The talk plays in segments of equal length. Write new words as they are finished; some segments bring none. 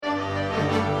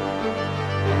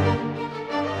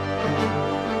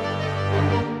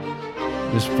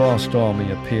this vast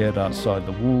army appeared outside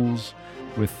the walls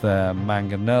with their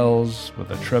mangonels, with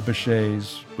their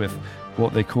trebuchets, with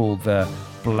what they called their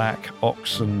black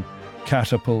oxen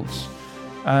catapults,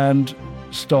 and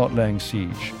start laying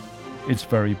siege. It's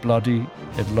very bloody,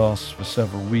 it lasts for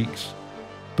several weeks,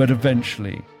 but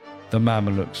eventually the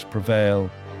Mamelukes prevail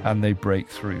and they break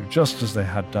through, just as they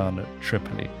had done at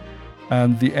Tripoli,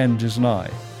 and the end is nigh.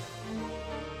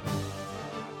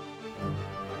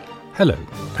 Hello,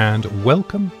 and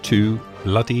welcome to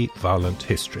Bloody Violent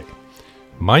History.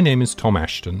 My name is Tom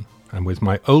Ashton, and with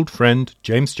my old friend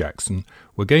James Jackson,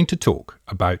 we're going to talk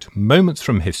about moments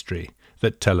from history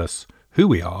that tell us who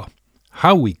we are,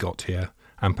 how we got here,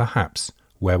 and perhaps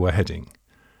where we're heading.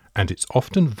 And it's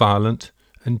often violent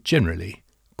and generally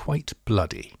quite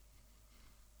bloody.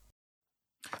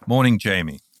 Morning,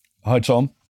 Jamie. Hi,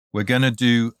 Tom. We're going to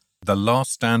do The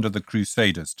Last Stand of the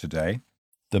Crusaders today.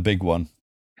 The big one.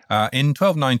 In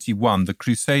 1291, the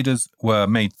Crusaders were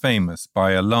made famous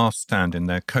by a last stand in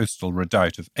their coastal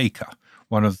redoubt of Acre,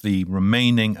 one of the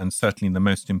remaining and certainly the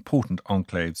most important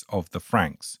enclaves of the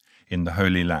Franks in the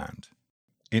Holy Land.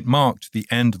 It marked the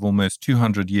end of almost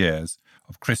 200 years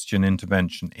of Christian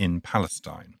intervention in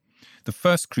Palestine. The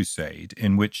First Crusade,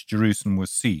 in which Jerusalem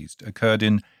was seized, occurred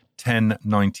in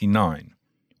 1099.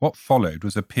 What followed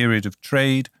was a period of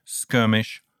trade,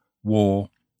 skirmish, war,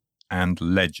 and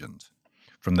legend.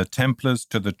 From the Templars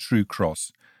to the True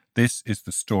Cross, this is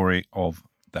the story of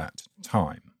that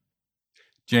time.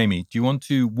 Jamie, do you want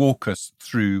to walk us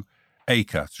through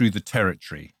Acre, through the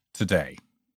territory today?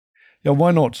 Yeah,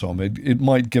 why not, Tom? It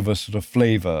might give us a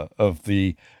flavour of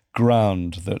the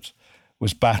ground that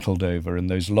was battled over in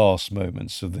those last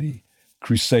moments of the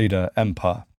Crusader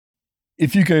Empire.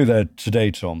 If you go there today,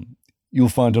 Tom, you'll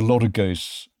find a lot of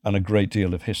ghosts and a great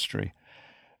deal of history.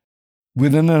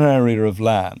 Within an area of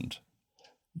land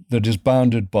that is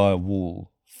bounded by a wall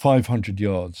 500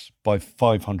 yards by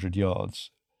 500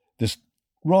 yards, this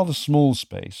rather small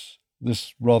space,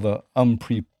 this rather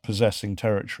unprepossessing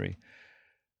territory,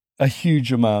 a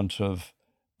huge amount of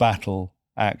battle,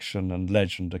 action and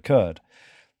legend occurred.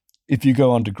 If you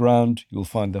go underground, you'll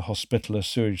find the Hospitaller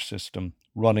sewage system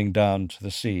running down to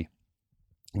the sea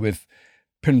with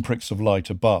pinpricks of light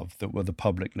above that were the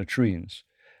public latrines.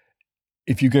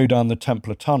 If you go down the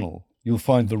Templar tunnel, you'll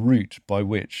find the route by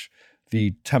which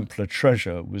the Templar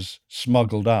treasure was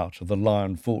smuggled out of the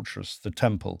Lion Fortress, the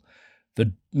temple,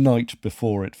 the night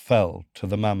before it fell to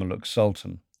the Mameluke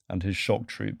Sultan and his shock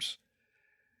troops.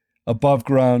 Above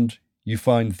ground, you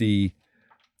find the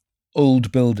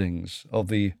old buildings of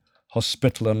the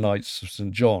Hospitaller Knights of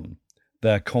St. John,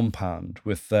 their compound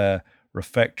with their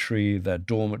refectory, their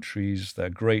dormitories,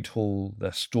 their great hall,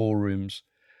 their storerooms.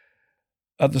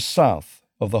 At the south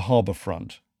of the harbour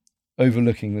front,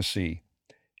 overlooking the sea,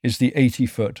 is the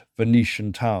 80-foot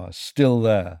Venetian tower, still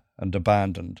there and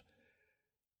abandoned.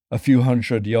 A few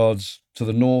hundred yards to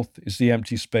the north is the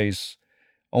empty space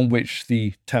on which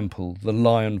the temple, the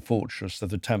Lion Fortress of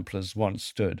the Templars, once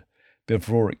stood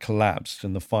before it collapsed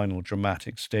in the final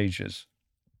dramatic stages.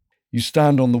 You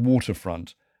stand on the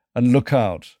waterfront and look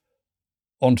out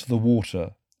onto the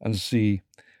water and see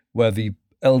where the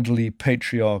elderly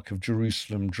Patriarch of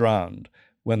Jerusalem drowned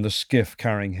when the skiff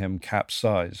carrying him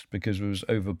capsized because it was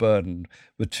overburdened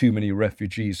with too many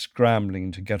refugees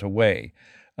scrambling to get away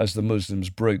as the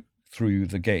Muslims broke through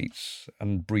the gates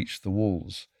and breached the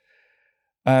walls.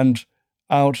 And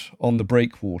out on the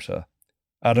breakwater,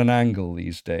 at an angle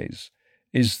these days,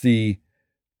 is the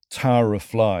Tower of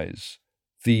Flies,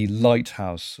 the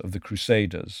lighthouse of the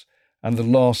Crusaders, and the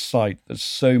last sight that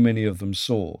so many of them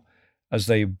saw as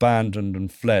they abandoned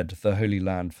and fled the Holy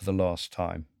Land for the last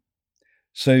time.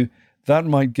 So that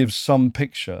might give some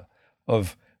picture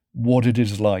of what it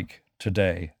is like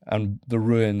today and the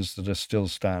ruins that are still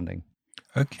standing.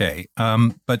 Okay,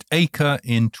 but Acre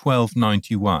in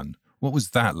 1291, what was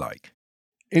that like?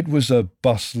 It was a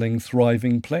bustling,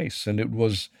 thriving place, and it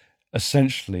was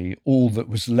essentially all that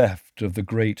was left of the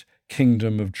great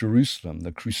kingdom of Jerusalem,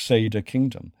 the Crusader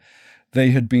kingdom.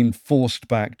 They had been forced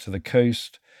back to the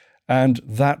coast, and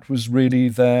that was really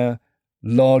their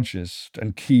largest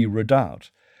and key redoubt.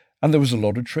 And there was a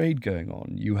lot of trade going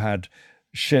on. You had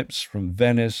ships from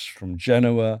Venice, from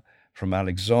Genoa, from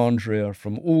Alexandria,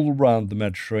 from all around the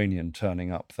Mediterranean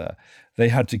turning up there. They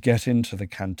had to get into the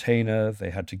Cantana, they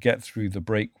had to get through the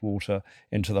breakwater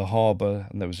into the harbour,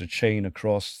 and there was a chain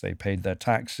across. They paid their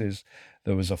taxes.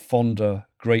 There was a fonda,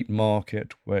 great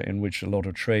market in which a lot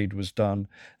of trade was done.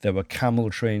 There were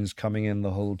camel trains coming in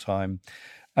the whole time.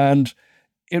 And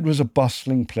it was a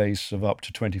bustling place of up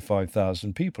to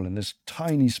 25,000 people in this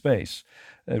tiny space.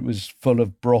 It was full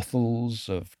of brothels,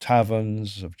 of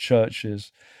taverns, of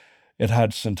churches. It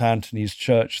had St. Anthony's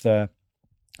Church there,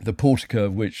 the portico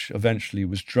of which eventually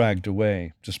was dragged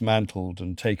away, dismantled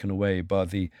and taken away by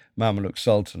the Mamluk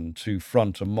Sultan to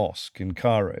front a mosque in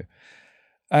Cairo.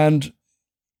 And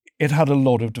it had a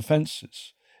lot of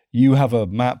defences. You have a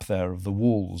map there of the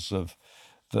walls of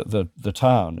the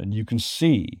town, and you can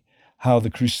see how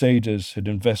the Crusaders had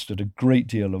invested a great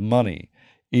deal of money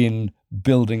in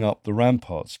building up the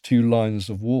ramparts, 2 lines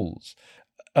of walls.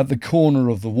 At the corner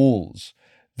of the walls,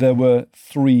 there were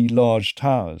 3 large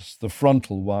towers. The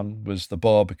frontal one was the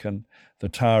Barbican, the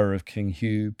Tower of King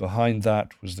Hugh. Behind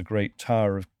that was the great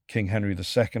Tower of King Henry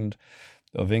II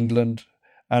of England.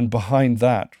 And behind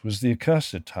that was the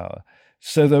Accursed Tower.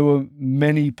 So there were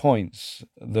many points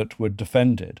that were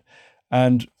defended.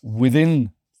 And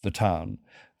within the town,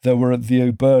 there were the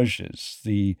auberges,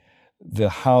 the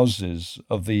houses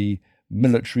of the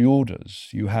military orders.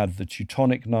 You had the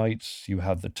Teutonic Knights, you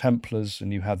had the Templars,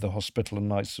 and you had the Hospitaller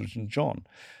Knights of St. John,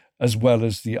 as well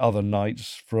as the other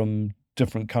knights from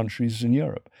different countries in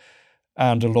Europe,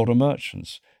 and a lot of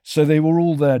merchants. So they were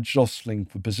all there jostling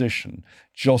for position,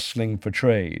 jostling for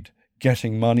trade,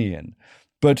 getting money in.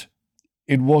 But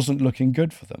it wasn't looking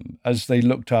good for them. As they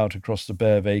looked out across the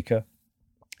Bay of Acre,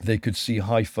 they could see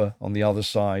Haifa on the other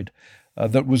side,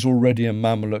 that was already in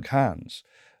Mamluk hands.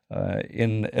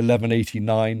 In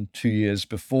 1189, 2 years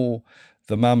before,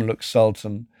 the Mamluk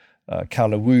Sultan,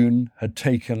 Calawun, had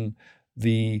taken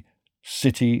the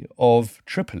city of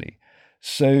Tripoli.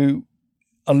 So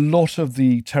a lot of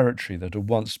the territory that had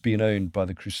once been owned by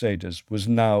the Crusaders was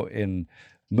now in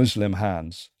Muslim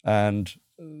hands, and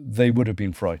they would have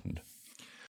been frightened.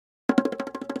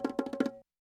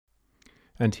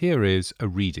 And here is a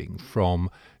reading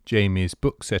from Jamie's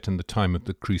book set in the time of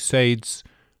the Crusades,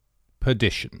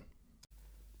 Perdition.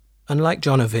 Unlike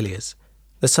John of Villiers,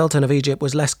 the Sultan of Egypt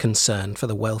was less concerned for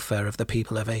the welfare of the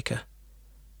people of Acre.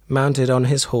 Mounted on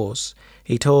his horse,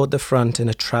 he toured the front in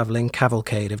a travelling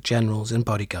cavalcade of generals and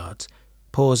bodyguards,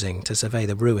 pausing to survey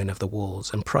the ruin of the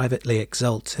walls and privately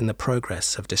exult in the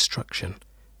progress of destruction.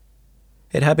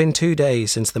 It had been 2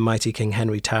 days since the mighty King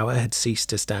Henry Tower had ceased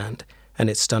to stand, and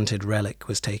its stunted relic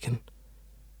was taken.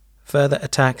 Further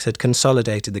attacks had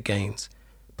consolidated the gains,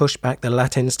 pushed back the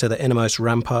Latins to the innermost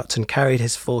ramparts, and carried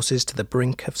his forces to the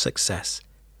brink of success.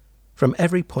 From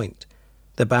every point,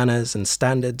 the banners and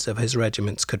standards of his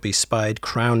regiments could be spied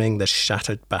crowning the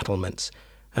shattered battlements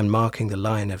and marking the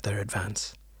line of their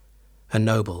advance. A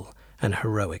noble and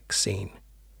heroic scene.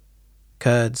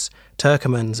 Kurds,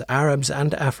 Turkomans, Arabs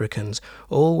and Africans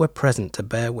all were present to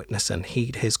bear witness and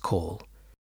heed his call.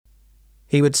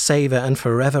 He would savour and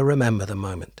forever remember the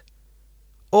moment.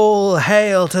 All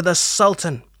hail to the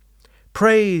Sultan!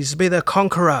 Praise be the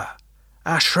conqueror,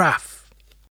 Ashraf!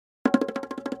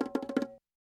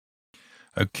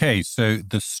 Okay, so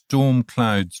the storm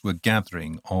clouds were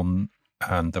gathering on,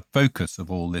 and the focus of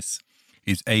all this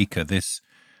is Acre. This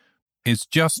is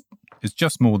just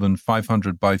more than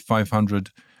 500 by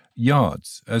 500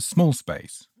 yards, a small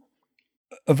space.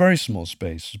 A very small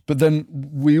space. But then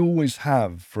we always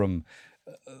have from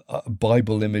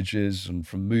Bible images and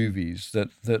from movies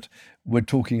that we're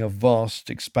talking a vast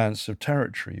expanse of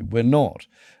territory. We're not.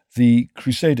 The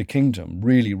Crusader kingdom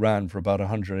really ran for about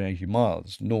 180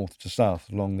 miles north to south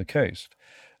along the coast.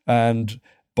 And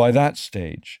by that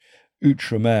stage,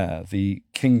 Outremer, the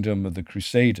kingdom of the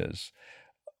Crusaders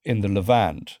in the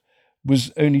Levant,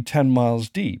 was only 10 miles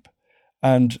deep.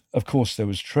 And of course there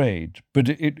was trade, but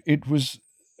it was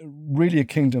really a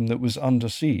kingdom that was under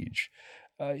siege.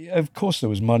 Of course, there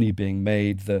was money being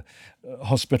made. The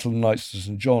Hospitaller Knights of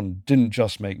St. John didn't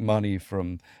just make money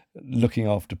from looking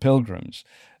after pilgrims.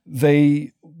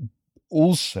 They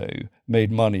also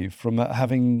made money from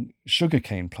having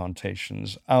sugarcane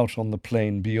plantations out on the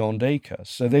plain beyond Acre.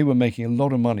 So they were making a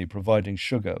lot of money providing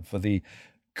sugar for the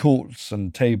courts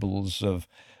and tables of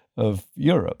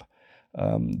Europe.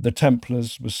 The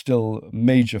Templars were still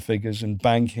major figures in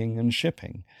banking and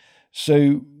shipping.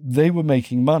 So they were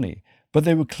making money. But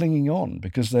they were clinging on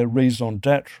because their raison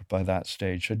d'etre by that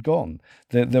stage had gone.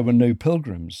 There were no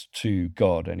pilgrims to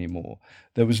God anymore.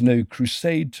 There was no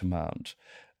crusade to mount.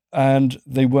 And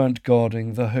they weren't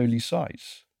guarding the holy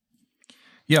sites.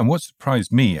 Yeah, and what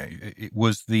surprised me, it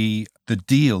was the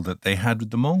deal that they had with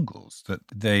the Mongols, that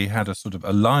they had a sort of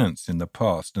alliance in the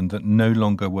past and that no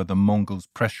longer were the Mongols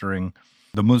pressuring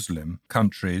the Muslim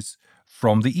countries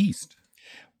from the east.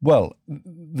 Well,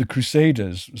 the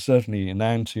Crusaders, certainly in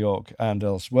Antioch and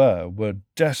elsewhere, were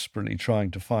desperately trying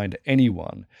to find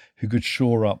anyone who could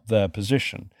shore up their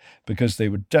position, because they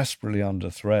were desperately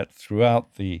under threat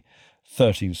throughout the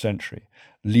 13th century,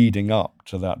 leading up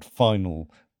to that final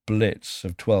blitz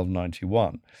of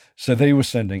 1291. So they were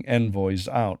sending envoys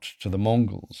out to the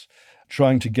Mongols,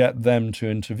 trying to get them to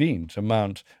intervene, to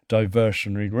mount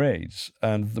diversionary raids,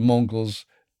 and the Mongols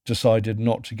decided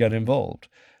not to get involved.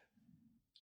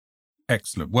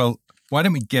 Excellent. Well, why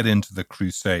don't we get into the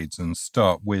Crusades and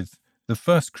start with the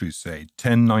First Crusade,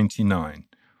 1099.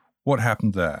 What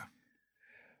happened there?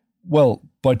 Well,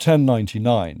 by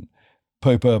 1099,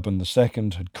 Pope Urban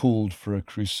II had called for a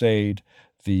crusade.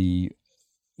 The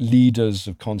leaders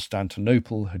of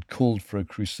Constantinople had called for a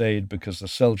crusade because the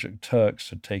Seljuk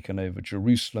Turks had taken over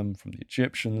Jerusalem from the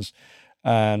Egyptians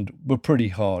and were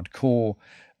pretty hardcore.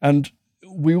 And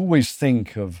we always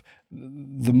think of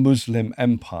the Muslim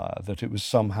empire, that it was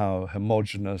somehow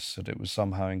homogenous, that it was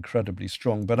somehow incredibly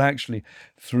strong. But actually,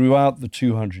 throughout the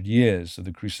 200 years of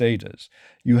the Crusaders,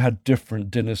 you had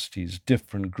different dynasties,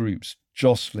 different groups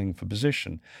jostling for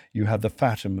position. You had the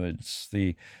Fatimids,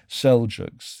 the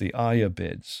Seljuks, the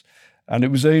Ayyubids, and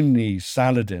it was only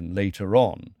Saladin later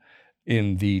on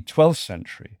in the 12th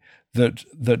century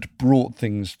that brought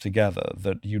things together,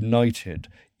 that united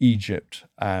Egypt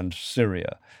and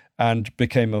Syria and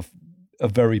became a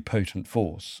very potent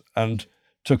force and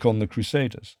took on the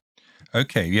Crusaders.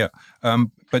 Okay, yeah.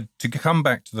 But to come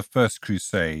back to the First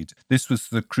Crusade, this was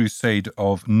the crusade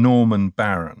of Norman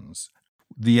barons.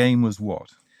 The aim was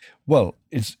what? Well,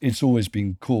 it's always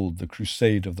been called the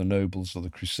Crusade of the Nobles or the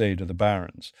Crusade of the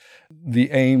Barons.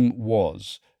 The aim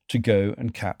was to go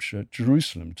and capture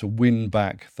Jerusalem, to win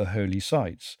back the holy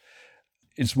sites.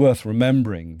 It's worth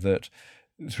remembering that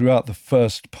throughout the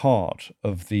first part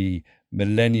of the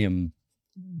millennium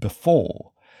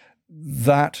before,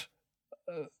 that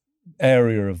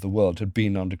area of the world had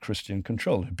been under Christian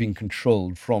control, had been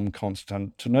controlled from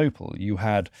Constantinople. You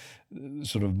had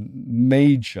sort of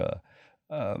major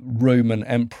Roman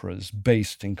emperors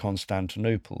based in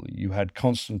Constantinople. You had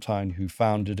Constantine, who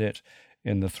founded it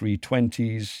in the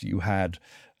 320s. You had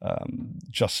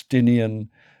Justinian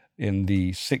in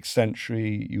the 6th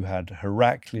century. You had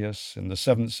Heraclius in the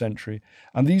 7th century.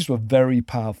 And these were very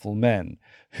powerful men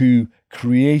who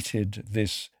created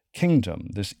this kingdom,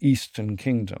 this Eastern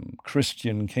kingdom,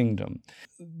 Christian kingdom.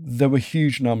 There were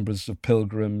huge numbers of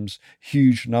pilgrims,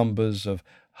 huge numbers of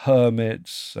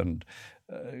hermits and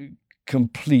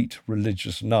complete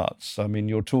religious nuts. I mean,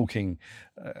 you're talking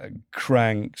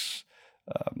cranks,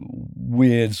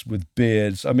 weirds with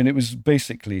beards. I mean, it was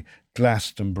basically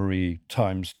Glastonbury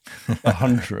times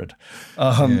 100.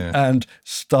 And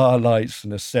starlights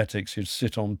and ascetics who'd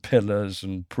sit on pillars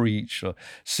and preach, or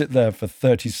sit there for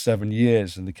 37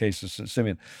 years in the case of St.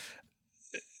 Simeon.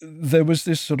 There was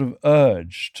this sort of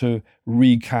urge to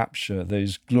recapture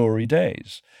those glory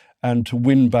days and to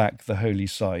win back the holy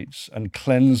sites and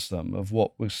cleanse them of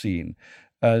what were seen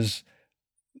as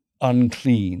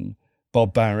unclean,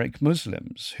 barbaric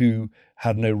Muslims who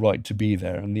had no right to be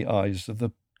there in the eyes of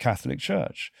the Catholic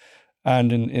Church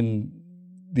and in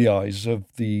the eyes of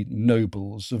the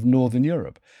nobles of Northern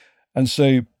Europe. And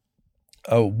so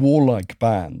a warlike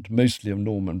band, mostly of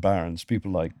Norman barons,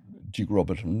 people like Duke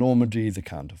Robert of Normandy, the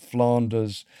Count of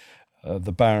Flanders,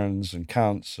 the barons and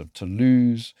counts of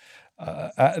Toulouse,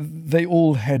 they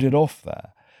all headed off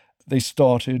there. They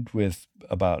started with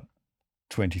about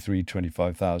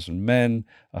 25,000 men,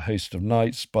 a host of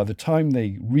knights. By the time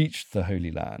they reached the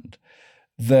Holy Land,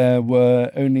 there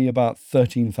were only about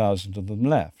 13,000 of them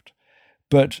left.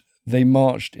 But they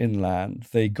marched inland.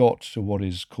 They got to what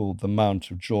is called the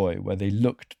Mount of Joy, where they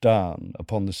looked down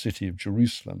upon the city of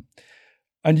Jerusalem.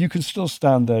 And you can still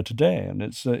stand there today, and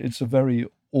it's a very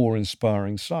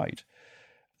awe-inspiring sight.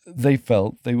 They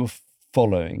felt they were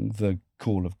following the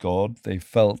call of God. They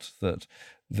felt that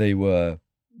they were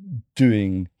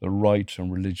doing the right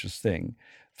and religious thing.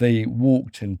 They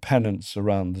walked in penance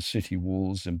around the city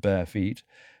walls in bare feet,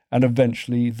 and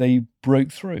eventually they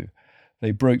broke through.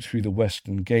 They broke through the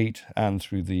Western Gate and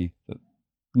through the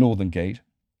Northern Gate,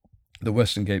 the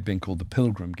Western Gate being called the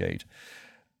Pilgrim Gate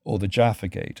or the Jaffa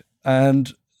Gate,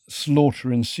 and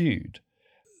slaughter ensued.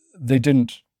 They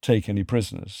didn't take any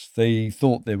prisoners. They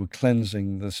thought they were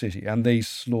cleansing the city, and they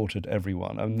slaughtered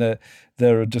everyone. And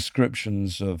there are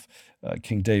descriptions of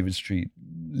King David Street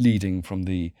leading from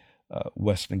the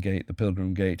Western Gate, the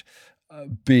Pilgrim Gate,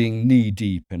 being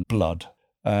knee-deep in blood.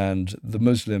 And the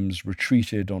Muslims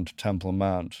retreated onto Temple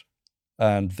Mount,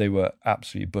 and they were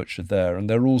absolutely butchered there. And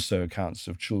there are also accounts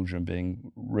of children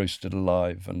being roasted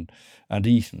alive and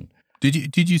eaten.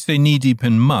 Did you say knee deep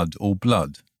in mud or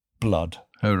blood? Blood.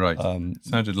 Oh, right.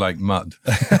 Sounded like mud.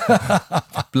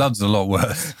 Blood's a lot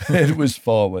worse. It was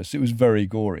far worse. It was very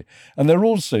gory. And there are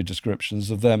also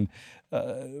descriptions of them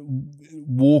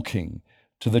walking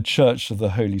to the Church of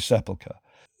the Holy Sepulchre,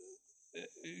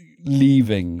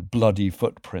 leaving bloody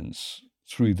footprints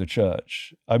through the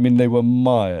church. I mean, they were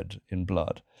mired in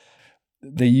blood.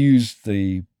 They used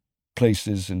the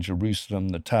places in Jerusalem,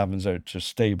 the taverns, to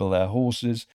stable their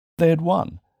horses. They had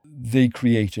won. They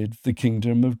created the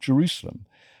Kingdom of Jerusalem.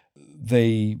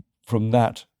 They, from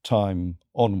that time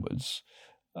onwards,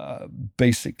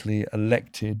 basically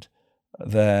elected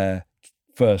their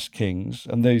first kings,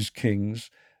 and those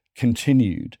kings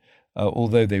continued,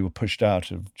 although they were pushed out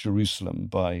of Jerusalem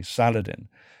by Saladin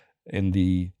in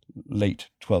the late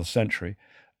 12th century,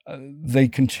 they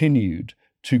continued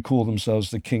to call themselves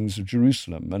the kings of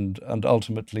Jerusalem, and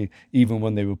ultimately, even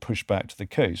when they were pushed back to the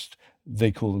coast,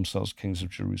 they call themselves kings of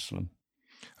Jerusalem.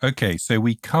 Okay, so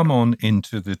we come on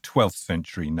into the 12th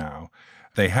century now.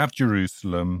 They have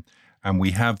Jerusalem, and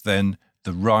we have then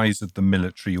the rise of the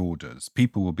military orders.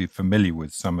 People will be familiar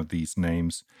with some of these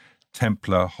names: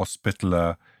 Templar,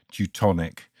 Hospitaller,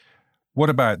 Teutonic. What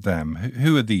about them?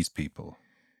 Who are these people?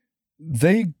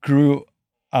 They grew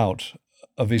out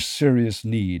of a serious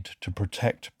need to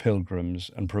protect pilgrims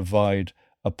and provide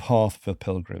a path for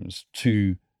pilgrims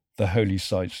to the holy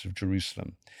sites of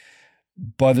Jerusalem.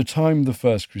 By the time the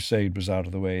First Crusade was out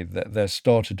of the way, there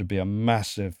started to be a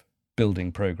massive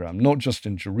building program, not just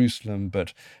in Jerusalem,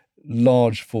 but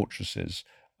large fortresses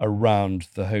around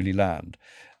the Holy Land.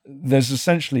 There's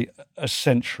essentially a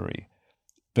century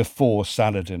before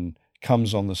Saladin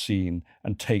comes on the scene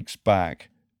and takes back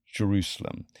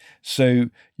Jerusalem. So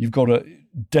you've got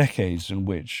decades in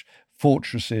which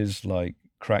fortresses like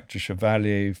Crac de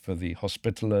Chevalier for the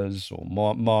Hospitallers, or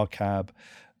Marcab,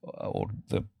 or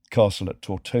the castle at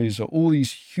Tortosa, all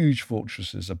these huge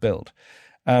fortresses are built.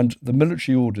 And the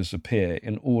military orders appear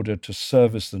in order to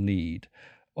service the need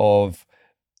of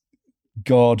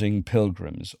guarding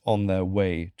pilgrims on their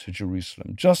way to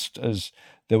Jerusalem, just as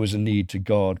there was a need to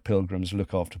guard pilgrims,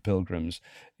 look after pilgrims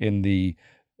in the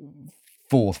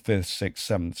 4th, 5th, 6th,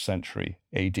 7th century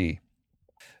AD.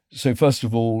 So first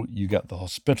of all, you get the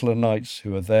Hospitaller Knights,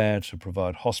 who are there to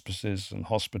provide hospices and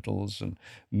hospitals and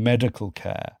medical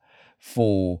care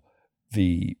for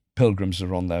the pilgrims that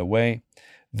are on their way.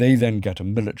 They then get a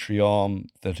military arm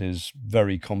that is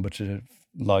very combative,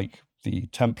 like the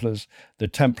Templars. The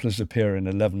Templars appear in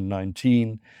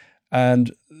 1119,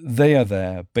 and they are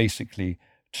there basically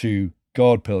to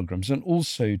guard pilgrims and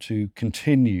also to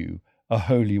continue a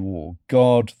holy war,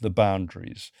 guard the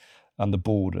boundaries and the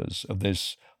borders of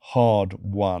this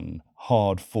hard-won,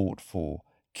 hard-fought-for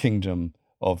kingdom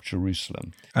of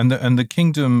Jerusalem. And the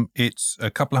kingdom, it's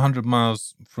a couple of 100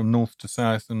 miles from north to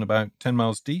south and about 10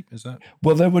 miles deep, is that?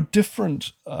 Well, there were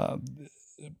different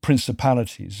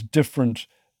principalities, different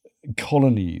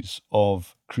colonies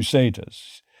of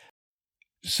crusaders.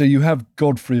 So you have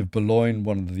Godfrey of Boulogne,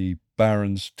 one of the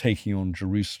barons, taking on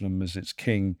Jerusalem as its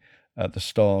king at the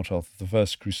start of the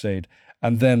First Crusade,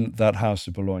 and then that House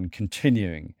of Boulogne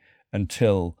continuing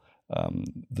until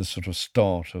the sort of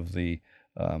start of the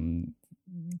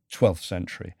 12th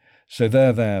century. So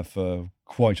they're there for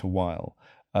quite a while.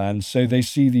 And so they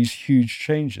see these huge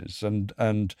changes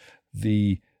and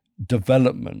the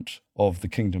development of the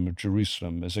Kingdom of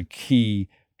Jerusalem as a key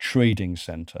trading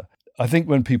center. I think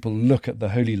when people look at the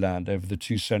Holy Land over the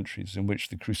 2 centuries in which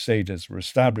the Crusaders were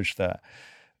established there,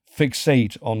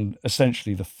 fixate on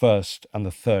essentially the First and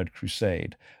the Third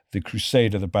Crusade, the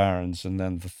Crusade of the Barons, and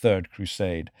then the Third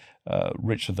Crusade,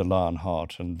 Richard the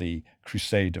Lionheart, and the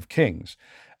Crusade of Kings.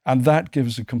 And that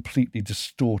gives a completely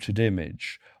distorted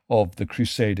image of the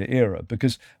Crusader era,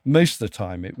 because most of the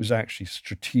time it was actually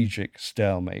strategic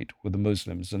stalemate with the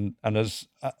Muslims and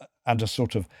a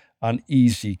sort of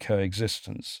uneasy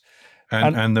coexistence.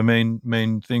 And the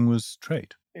main thing was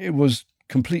trade. It was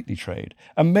completely trade.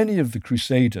 And many of the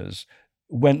Crusaders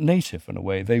went native in a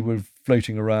way. They were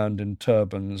floating around in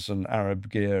turbans and Arab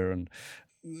gear and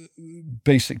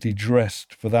basically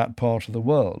dressed for that part of the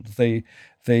world.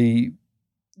 They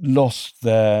lost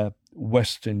their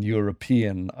Western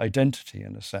European identity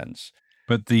in a sense.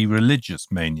 But the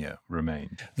religious mania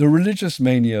remained. The religious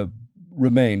mania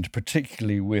remained,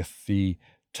 particularly with the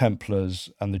Templars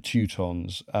and the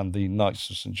Teutons and the Knights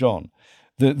of St. John.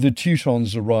 The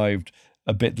Teutons arrived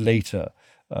a bit later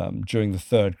during the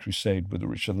Third Crusade with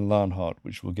Richard the Lionheart,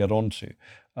 which we'll get onto.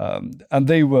 And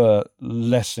they were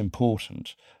less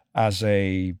important as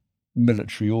a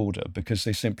military order because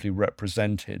they simply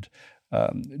represented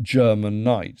German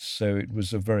knights. So it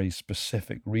was a very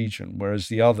specific region, whereas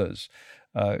the others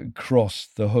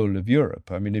crossed the whole of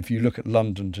Europe. I mean, if you look at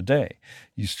London today,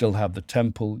 you still have the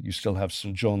Temple, you still have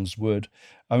St. John's Wood.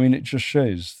 I mean, it just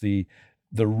shows the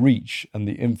reach and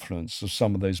the influence of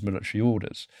some of those military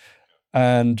orders.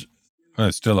 And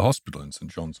it's still a hospital in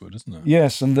St. John's Wood, isn't it?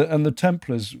 Yes, and the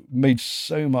Templars made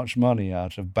so much money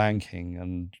out of banking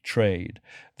and trade.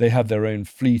 They had their own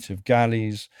fleet of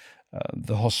galleys.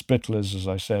 The Hospitallers, as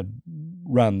I said,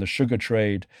 ran the sugar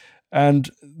trade, and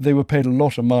they were paid a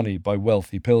lot of money by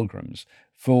wealthy pilgrims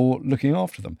for looking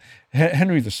after them.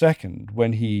 Henry II,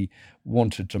 when he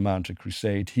wanted to mount a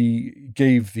crusade, he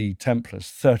gave the Templars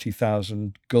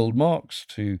 30,000 gold marks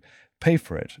to pay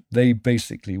for it. They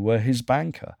basically were his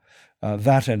banker.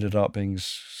 That ended up being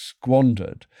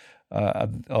squandered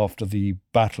after the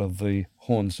Battle of the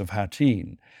Horns of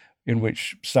Hattin, in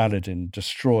which Saladin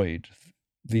destroyed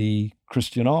the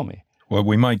Christian army. Well,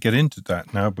 we might get into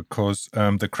that now because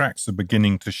the cracks are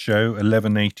beginning to show.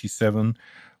 1187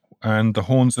 and the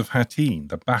Horns of Hattin,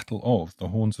 the Battle of the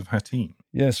Horns of Hattin.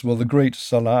 Yes, well, the great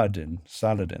Saladin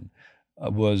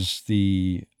was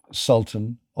the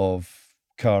Sultan of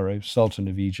Cairo, Sultan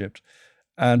of Egypt,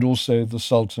 and also the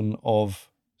Sultan of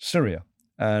Syria.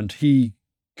 And he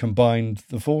combined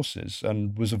the forces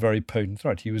and was a very potent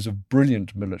threat. He was a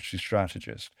brilliant military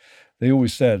strategist. They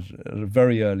always said at a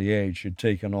very early age he'd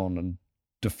taken on and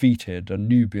defeated a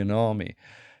Nubian army.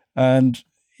 And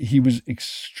he was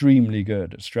extremely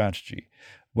good at strategy,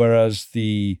 whereas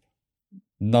the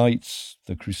knights,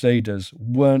 the crusaders,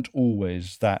 weren't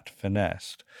always that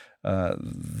finessed.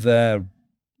 Their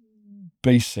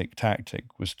basic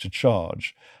tactic was to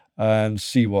charge and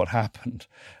see what happened.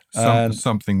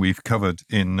 Something we've covered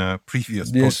in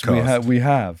previous podcasts. Yes, we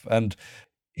have. And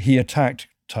he attacked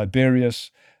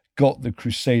Tiberias, got the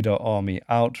Crusader army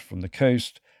out from the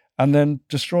coast, and then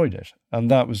destroyed it. And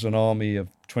that was an army of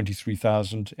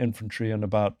 23,000 infantry and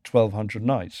about 1,200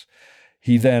 knights.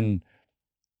 He then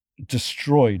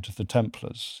destroyed the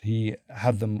Templars. He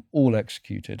had them all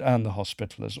executed, and the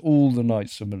Hospitallers, all the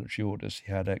knights of military orders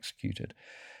he had executed.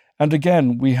 And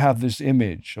again, we have this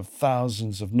image of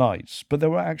thousands of knights, but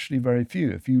there were actually very few.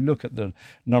 If you look at the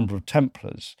number of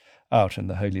Templars out in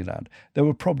the Holy Land, there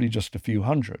were probably just a few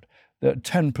hundred. There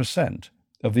 10%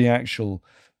 of the actual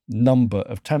number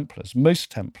of Templars. Most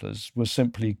Templars were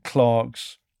simply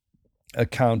clerks,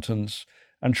 accountants,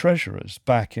 and treasurers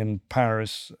back in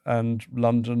Paris and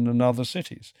London and other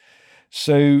cities.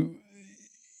 So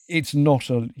it's not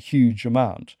a huge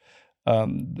amount,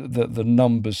 the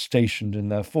numbers stationed in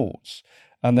their forts.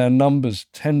 And their numbers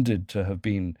tended to have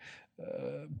been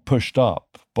pushed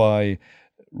up by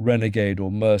renegade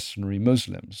or mercenary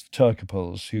Muslims,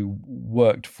 Turcopoles, who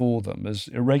worked for them as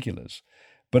irregulars.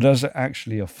 But as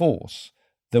actually a force,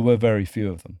 there were very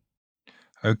few of them.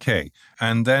 Okay,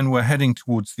 and then we're heading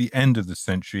towards the end of the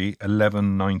century,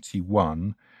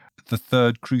 1191, the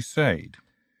Third Crusade.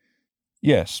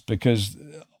 Yes, because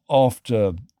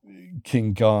after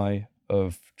King Guy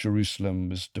of Jerusalem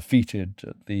was defeated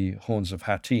at the Horns of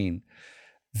Hattin,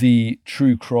 the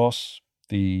true cross,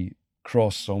 the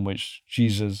cross on which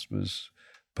Jesus was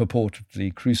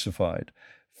purportedly crucified,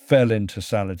 fell into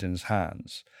Saladin's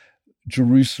hands.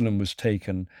 Jerusalem was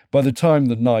taken. By the time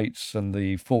the knights and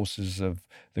the forces of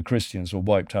the Christians were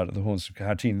wiped out at the Horns of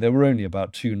Hattin, there were only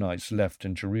about 2 knights left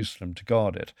in Jerusalem to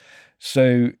guard it.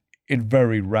 So it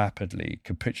very rapidly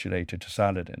capitulated to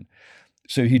Saladin.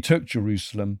 So he took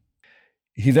Jerusalem.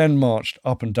 He then marched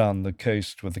up and down the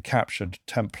coast with the captured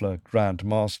Templar Grand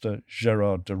Master,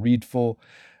 Gerard de Riedefort,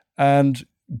 and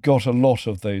got a lot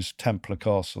of those Templar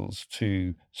castles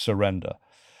to surrender,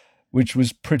 which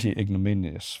was pretty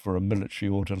ignominious for a military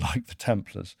order like the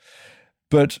Templars.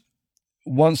 But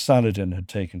once Saladin had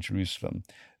taken Jerusalem,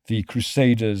 the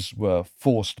Crusaders were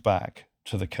forced back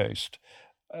to the coast.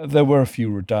 There were a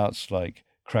few redoubts like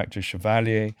Crac de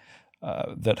Chevalier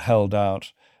that held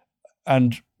out,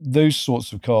 and those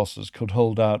sorts of castles could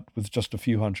hold out with just a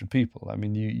few hundred people. I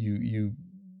mean, you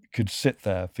could sit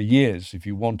there for years if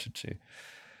you wanted to.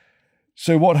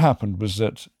 So what happened was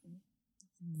that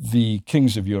the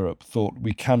kings of Europe thought,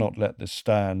 we cannot let this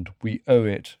stand. We owe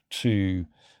it to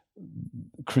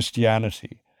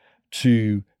Christianity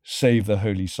to save the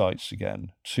holy sites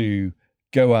again, to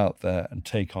go out there and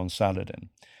take on Saladin.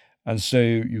 And so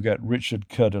you get Richard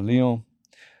Coeur de Lion,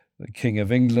 the King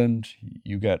of England,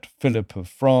 you get Philip of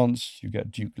France, you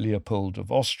get Duke Leopold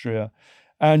of Austria,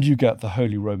 and you get the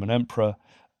Holy Roman Emperor,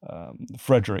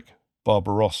 Frederick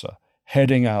Barbarossa,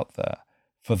 heading out there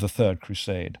for the Third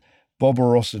Crusade.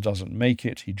 Barbarossa doesn't make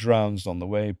it. He drowns on the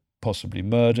way, possibly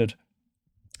murdered,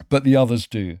 but the others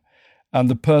do. And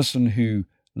the person who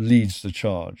leads the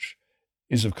charge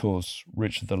is, of course,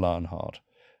 Richard the Lionheart.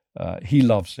 He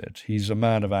loves it. He's a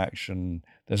man of action.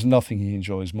 There's nothing he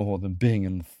enjoys more than being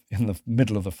in the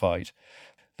middle of the fight.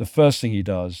 The first thing he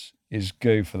does is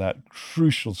go for that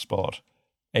crucial spot,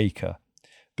 Acre,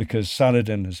 because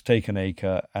Saladin has taken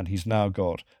Acre and he's now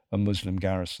got a Muslim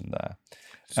garrison there.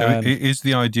 So it is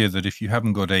the idea that if you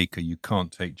haven't got Acre, you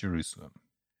can't take Jerusalem?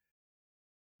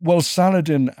 Well,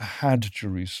 Saladin had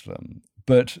Jerusalem,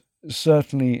 but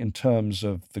certainly in terms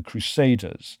of the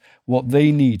Crusaders, what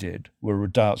they needed were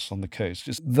redoubts on the coast.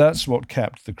 That's what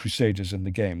kept the Crusaders in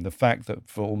the game, the fact that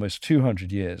for almost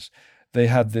 200 years they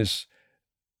had this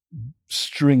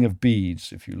string of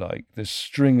beads, if you like, this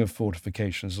string of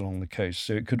fortifications along the coast,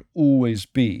 so it could always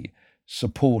be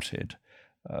supported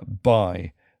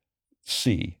by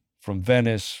sea, from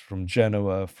Venice, from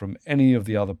Genoa, from any of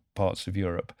the other parts of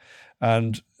Europe.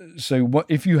 And so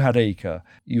if you had Acre,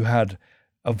 you had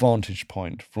a vantage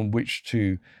point from which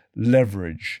to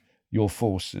leverage your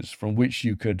forces, from which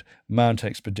you could mount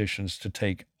expeditions to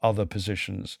take other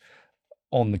positions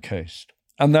on the coast.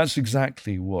 And that's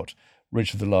exactly what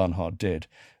Richard the Lionheart did.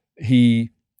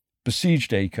 He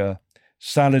besieged Acre.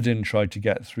 Saladin tried to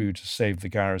get through to save the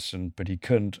garrison, but he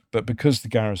couldn't. But because the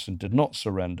garrison did not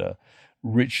surrender,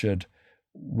 Richard,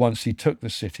 once he took the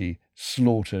city,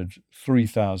 slaughtered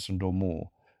 3,000 or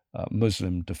more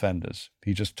Muslim defenders.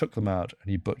 He just took them out and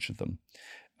he butchered them.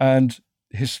 And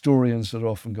historians had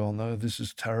often gone, "No, this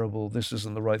is terrible. This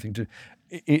isn't the right thing to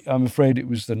do." I'm afraid it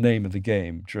was the name of the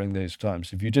game during those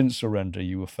times. If you didn't surrender,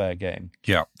 you were fair game.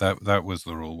 Yeah, that was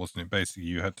the rule, wasn't it? Basically,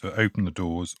 you had to open the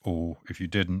doors, or if you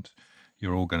didn't,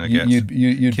 you're all going to get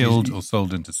you'd killed or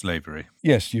sold into slavery.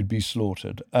 Yes, you'd be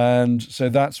slaughtered. And so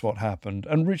that's what happened.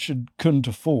 And Richard couldn't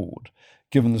afford,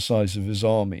 given the size of his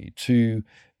army, to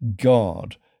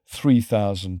guard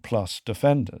 3,000 plus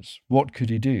defenders. What could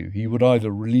he do? He would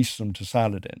either release them to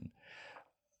Saladin,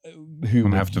 who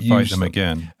would have to fight them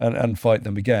again, and fight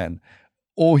them again,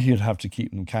 or he'd have to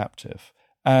keep them captive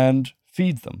and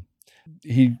feed them.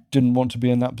 He didn't want to be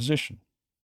in that position.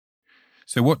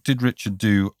 So what did Richard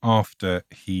do after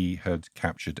he had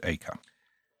captured Acre?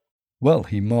 Well,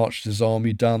 he marched his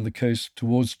army down the coast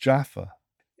towards Jaffa.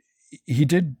 He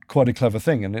did quite a clever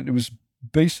thing, and it was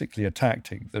basically a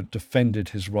tactic that defended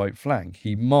his right flank.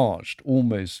 He marched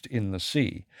almost in the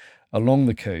sea along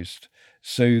the coast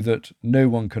so that no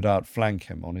one could outflank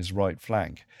him on his right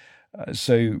flank.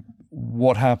 So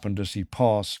what happened as he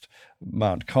passed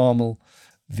Mount Carmel,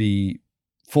 the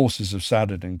forces of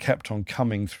Saladin kept on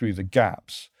coming through the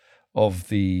gaps of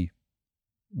the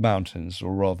mountains,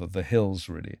 or rather the hills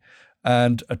really,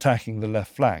 and attacking the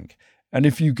left flank. And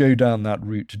if you go down that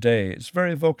route today, it's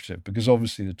very evocative because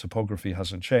obviously the topography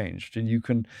hasn't changed, and you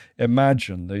can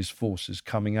imagine those forces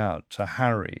coming out to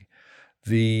harry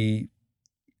the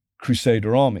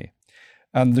Crusader army.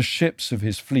 And the ships of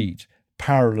his fleet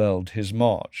paralleled his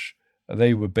march.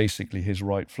 They were basically his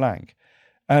right flank.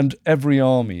 And every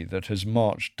army that has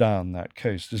marched down that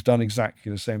coast has done exactly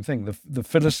the same thing. The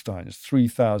Philistines,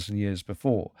 3,000 years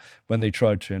before, when they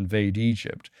tried to invade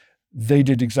Egypt, they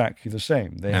did exactly the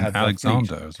same. They and had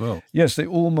Alexander as well. Yes, they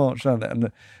all marched down there.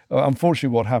 And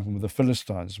unfortunately, what happened with the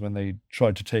Philistines when they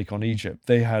tried to take on Egypt,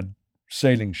 they had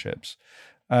sailing ships,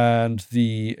 and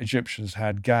the Egyptians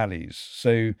had galleys.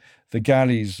 So the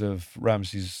galleys of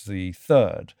Ramses III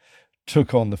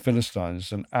took on the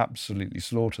Philistines and absolutely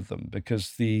slaughtered them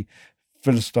because the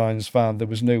Philistines found there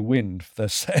was no wind for their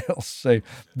sails. So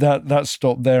that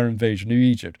stopped their invasion of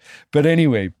Egypt. But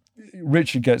anyway,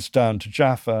 Richard gets down to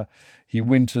Jaffa. He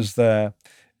winters there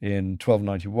in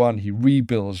 1291. He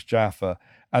rebuilds Jaffa,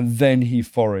 and then he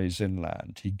forays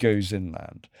inland. He goes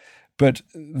inland. But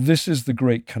this is the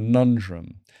great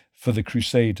conundrum for the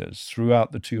Crusaders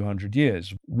throughout the 200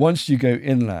 years. Once you go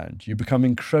inland, you become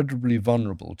incredibly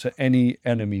vulnerable to any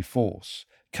enemy force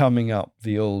coming up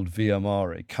the old Via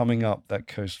Mare, coming up that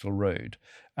coastal road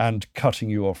and cutting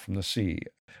you off from the sea.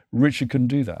 Richard can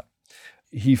do that.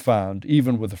 He found,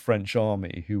 even with the French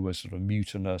army, who were sort of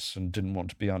mutinous and didn't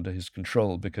want to be under his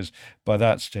control, because by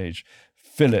that stage,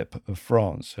 Philip of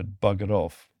France had buggered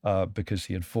off because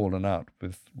he had fallen out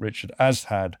with Richard, as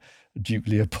had Duke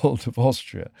Leopold of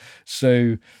Austria.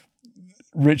 So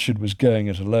Richard was going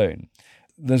it alone.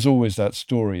 There's always that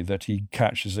story that he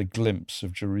catches a glimpse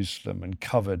of Jerusalem and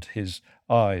covered his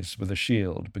eyes with a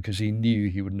shield because he knew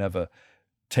he would never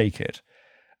take it.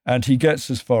 And he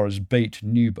gets as far as Beit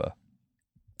Nuba,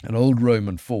 an old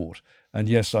Roman fort. And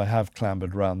yes, I have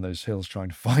clambered around those hills trying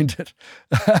to find it.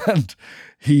 And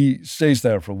he stays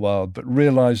there for a while, but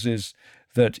realizes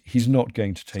that he's not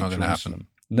going to take Jerusalem.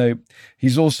 No,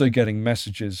 he's also getting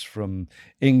messages from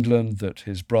England that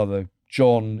his brother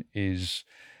John is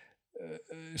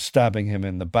stabbing him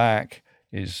in the back,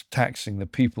 is taxing the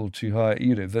people too high,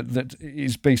 that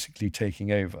is basically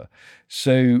taking over.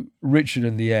 So Richard,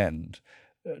 in the end,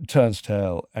 turns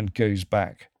tail and goes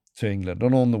back to England.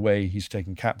 And on the way, he's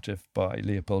taken captive by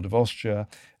Leopold of Austria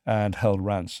and held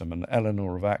ransom. And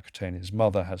Eleanor of Aquitaine, his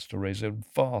mother, has to raise a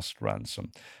vast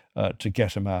ransom to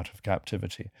get him out of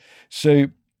captivity. So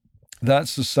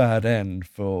that's the sad end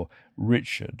for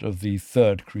Richard of the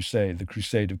Third Crusade, the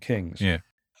Crusade of Kings. Yeah.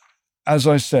 As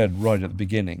I said right at the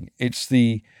beginning, it's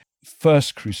the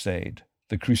First Crusade,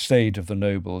 the Crusade of the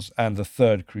Nobles, and the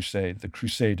Third Crusade, the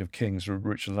Crusade of Kings of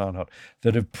Richard Learnhardt,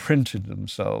 that have printed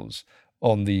themselves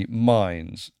on the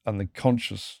minds and the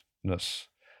consciousness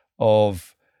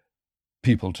of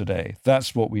people today.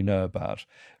 That's what we know about.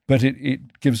 But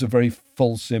it gives a very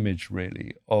false image,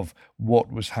 really, of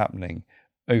what was happening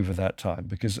over that time,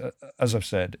 because, as I've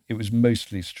said, it was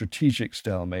mostly strategic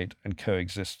stalemate and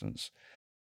coexistence.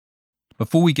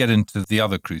 Before we get into the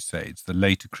other crusades, the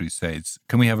later crusades,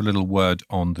 can we have a little word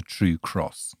on the True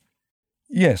Cross?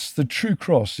 Yes, the True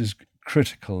Cross is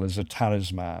critical as a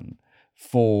talisman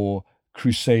for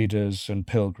crusaders and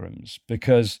pilgrims,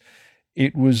 because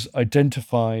it was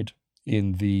identified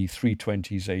in the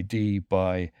 320s AD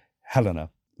by Helena,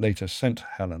 later Saint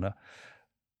Helena,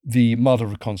 the mother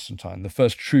of Constantine, the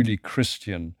first truly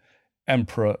Christian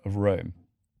emperor of Rome.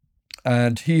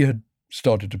 And he had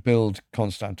started to build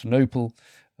Constantinople,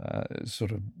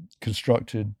 sort of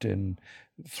constructed in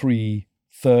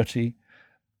 330.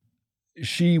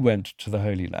 She went to the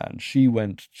Holy Land. She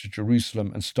went to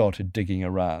Jerusalem and started digging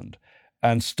around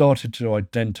and started to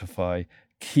identify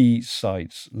key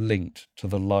sites linked to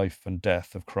the life and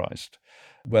death of Christ,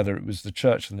 whether it was the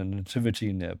Church of the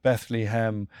Nativity near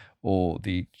Bethlehem or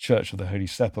the Church of the Holy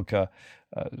Sepulchre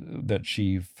that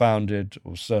she founded,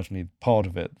 or certainly part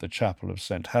of it, the Chapel of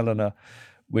St. Helena,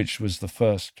 which was the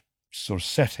first sort of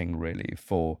setting, really,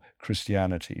 for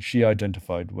Christianity. She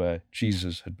identified where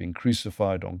Jesus had been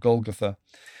crucified on Golgotha.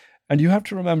 And you have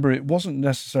to remember, it wasn't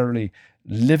necessarily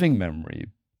living memory,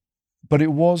 but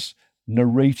it was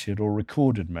narrated or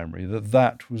recorded memory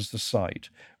that was the site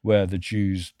where the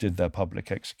Jews did their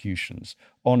public executions,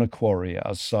 on a quarry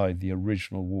outside the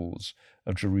original walls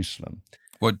of Jerusalem.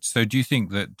 So do you think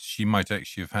that she might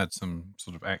actually have had some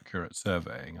sort of accurate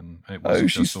surveying? And it wasn't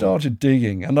she started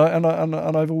digging, and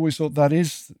I've always thought that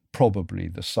is probably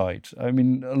the site. I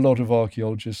mean, a lot of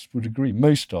archaeologists would agree.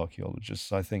 Most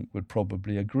archaeologists, I think, would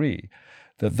probably agree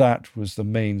that was the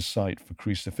main site for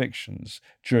crucifixions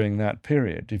during that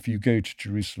period. If you go to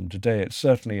Jerusalem today, it's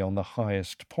certainly on the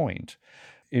highest point.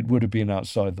 It would have been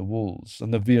outside the walls,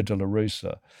 and the Via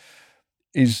Dolorosa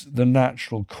is the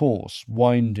natural course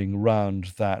winding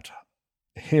round that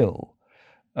hill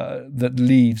that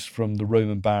leads from the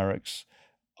Roman barracks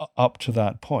up to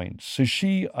that point. So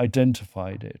she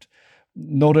identified it,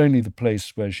 not only the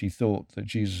place where she thought that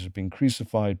Jesus had been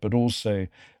crucified, but also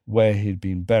where he'd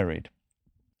been buried.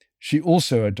 She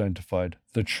also identified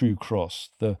the true cross,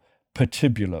 the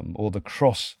patibulum, or the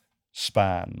cross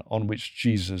span on which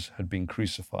Jesus had been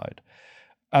crucified.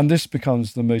 And this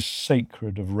becomes the most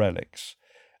sacred of relics.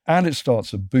 And it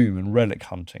starts a boom in relic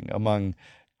hunting among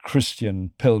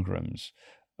Christian pilgrims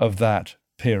of that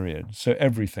period. So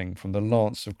everything from the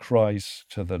lance of Christ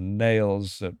to the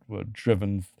nails that were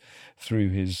driven through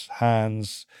his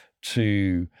hands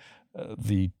to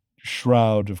the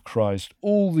shroud of Christ,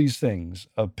 all these things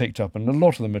are picked up, and a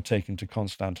lot of them are taken to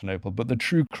Constantinople. But the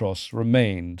true cross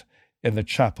remained in the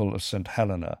chapel of St.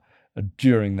 Helena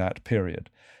during that period.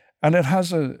 And it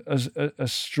has a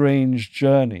strange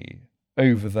journey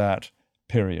over that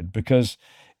period, because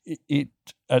it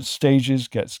at stages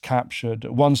gets captured.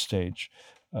 At one stage,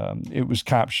 it was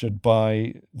captured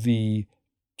by the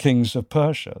kings of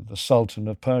Persia, the Sultan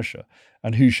of Persia.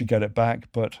 And who should get it back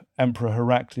but Emperor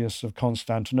Heraclius of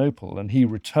Constantinople? And he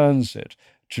returns it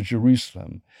to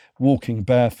Jerusalem, walking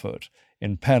barefoot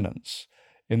in penance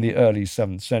in the early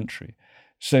 7th century.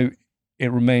 So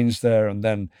it remains there, and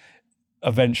then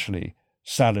eventually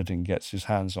Saladin gets his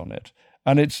hands on it.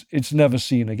 And it's never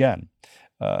seen again.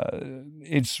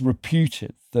 It's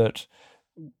reputed that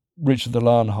Richard the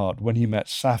Lionheart, when he met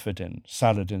Saphedin,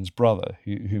 Saladin's brother,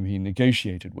 whom he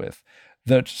negotiated with,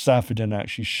 that Saphedin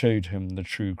actually showed him the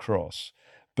true cross.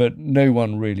 But no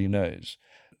one really knows.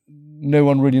 No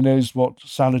one really knows what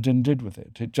Saladin did with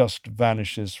it. It just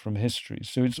vanishes from history.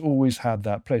 So it's always had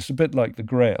that place, a bit like the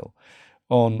Grail,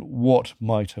 on what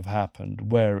might have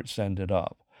happened, where it's ended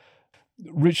up.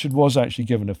 Richard was actually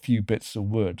given a few bits of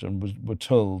wood and were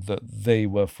told that they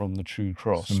were from the True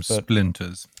Cross. Some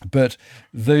splinters. But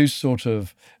those sort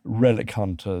of relic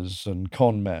hunters and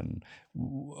con men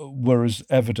were as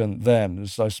evident then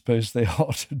as I suppose they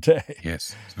are today.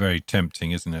 Yes, it's very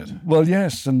tempting, isn't it? Well,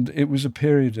 yes, and it was a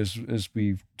period, as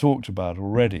we've talked about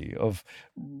already, of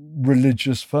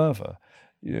religious fervour.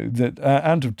 That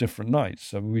and of different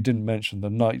knights. I mean, we didn't mention the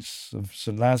Knights of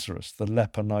St. Lazarus, the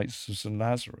leper Knights of St.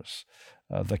 Lazarus,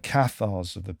 the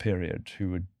Cathars of the period, who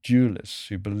were dualists,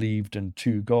 who believed in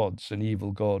two gods, an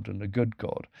evil god and a good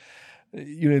god.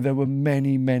 There were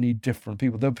many, many different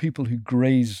people. There were people who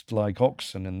grazed like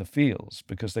oxen in the fields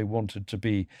because they wanted to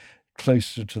be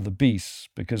closer to the beasts,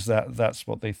 because that's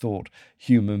what they thought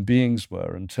human beings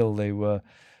were until they were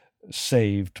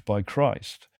saved by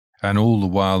Christ. And all the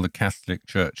while, the Catholic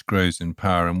Church grows in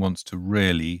power and wants to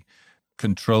really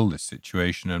control this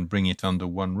situation and bring it under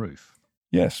one roof.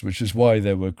 Yes, which is why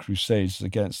there were crusades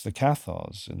against the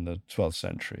Cathars in the 12th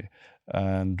century,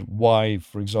 and why,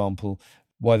 for example,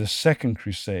 why the Second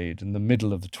Crusade in the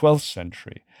middle of the 12th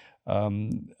century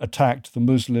attacked the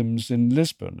Muslims in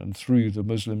Lisbon and threw the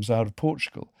Muslims out of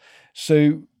Portugal.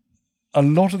 So a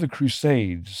lot of the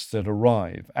crusades that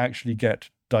arrive actually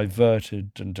get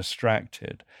diverted and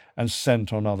distracted and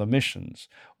sent on other missions,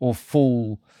 or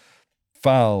fall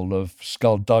foul of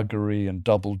skullduggery and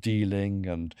double dealing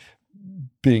and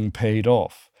being paid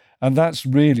off. And that's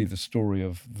really the story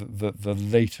of the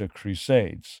later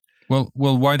crusades. Well,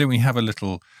 why don't we have a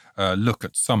little look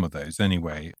at some of those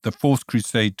anyway? The Fourth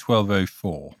Crusade,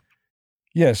 1204.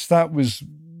 Yes, that was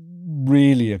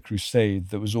really a crusade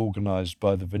that was organised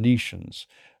by the Venetians.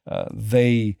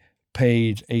 They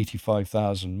paid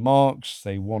 85,000 marks.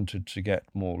 They wanted to get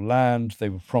more land. They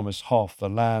were promised half the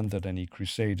land that any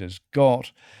crusaders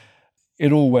got.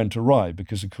 It all went awry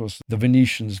because, of course, the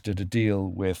Venetians did a deal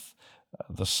with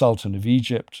the Sultan of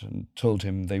Egypt and told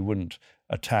him they wouldn't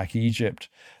attack Egypt.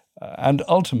 And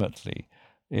ultimately,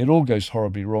 it all goes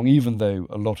horribly wrong, even though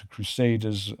a lot of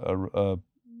crusaders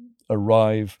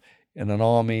arrive in an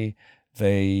army.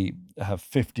 They have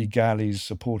 50 galleys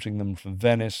supporting them from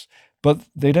Venice. But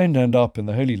they don't end up in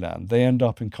the Holy Land. They end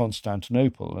up in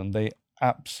Constantinople, and they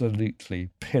absolutely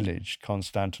pillaged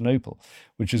Constantinople,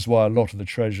 which is why a lot of the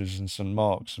treasures in St.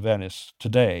 Mark's, Venice,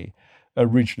 today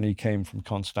originally came from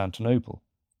Constantinople.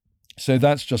 So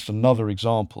that's just another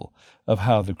example of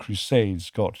how the Crusades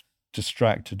got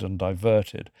distracted and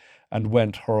diverted and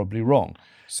went horribly wrong.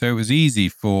 So it was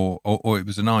easy or it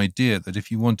was an idea that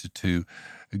if you wanted to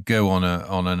go on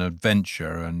an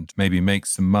adventure and maybe make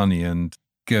some money and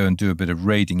go and do a bit of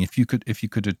raiding, if you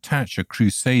could attach a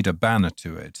Crusader banner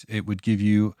to it, it would give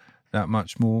you that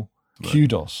much more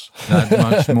kudos. That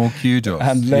much more kudos.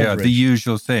 And leverage. Yeah, the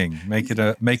usual thing. Make it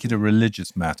a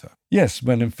religious matter. Yes,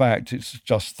 when in fact it's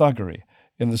just thuggery,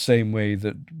 in the same way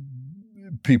that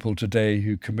people today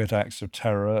who commit acts of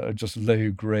terror are just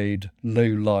low-grade,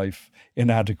 low-life,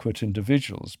 inadequate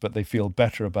individuals, but they feel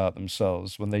better about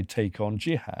themselves when they take on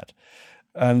jihad.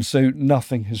 And so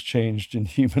nothing has changed in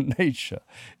human nature.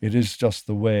 It is just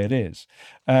the way it is.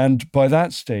 And by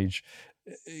that stage,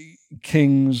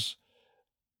 kings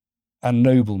and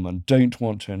noblemen don't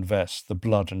want to invest the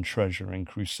blood and treasure in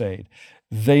crusade.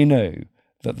 They know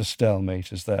that the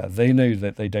stalemate is there. They know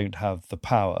that they don't have the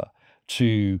power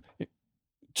to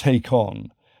take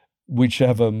on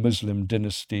whichever Muslim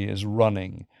dynasty is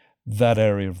running that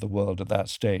area of the world at that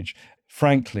stage.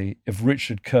 Frankly, if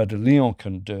Richard Coeur de Lion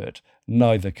couldn't do it,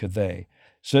 neither could they.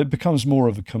 So it becomes more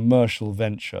of a commercial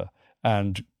venture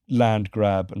and land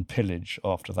grab and pillage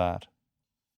after that.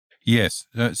 Yes.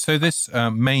 So this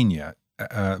mania,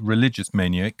 religious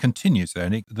mania, it continues there.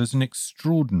 And there's an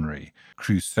extraordinary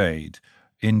crusade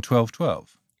in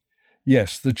 1212.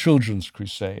 Yes, the Children's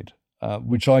Crusade,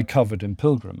 which I covered in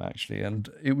Pilgrim, actually. And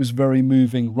it was very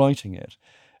moving writing it,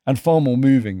 and far more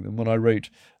moving than when I wrote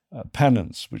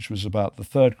Penance, which was about the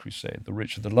Third Crusade, the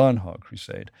Richard the Lionheart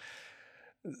Crusade.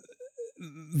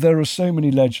 There are so many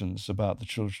legends about the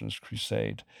Children's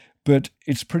Crusade, but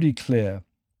it's pretty clear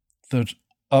that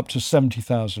up to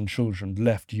 70,000 children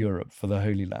left Europe for the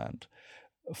Holy Land,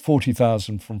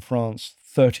 40,000 from France,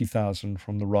 30,000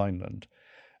 from the Rhineland.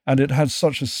 And it had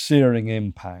such a searing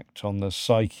impact on the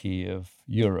psyche of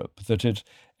Europe that it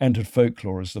entered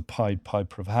folklore as the Pied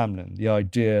Piper of Hamelin, the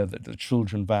idea that the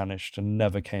children vanished and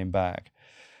never came back.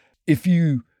 If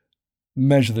you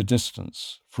measure the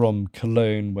distance from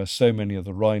Cologne, where so many of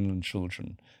the Rhineland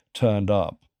children turned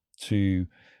up to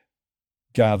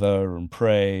gather and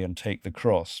pray and take the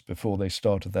cross before they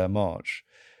started their march,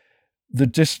 the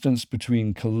distance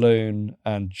between Cologne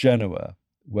and Genoa,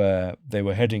 where they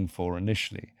were heading for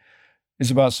initially,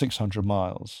 is about 600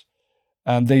 miles.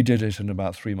 And they did it in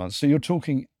about 3 months. So you're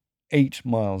talking 8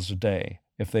 miles a day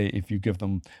if you give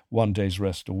them 1 day's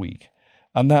rest a week.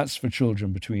 And that's for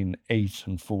children between 8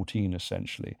 and 14,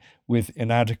 essentially, with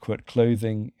inadequate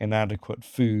clothing, inadequate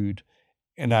food,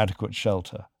 inadequate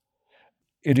shelter.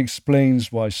 It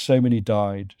explains why so many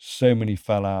died, so many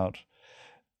fell out.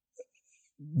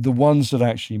 The ones that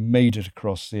actually made it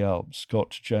across the Alps,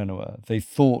 got to Genoa, they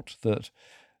thought that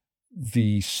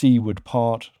the sea would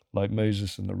part, like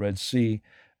Moses in the Red Sea,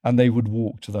 and they would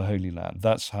walk to the Holy Land.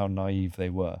 That's how naive they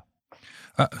were.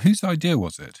 Whose idea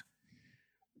was it?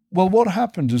 Well, what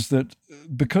happened is that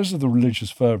because of the religious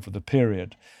fervour of the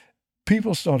period,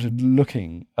 people started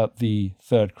looking at the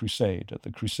Third Crusade, at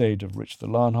the Crusade of Richard the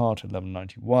Lionheart,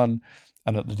 1191,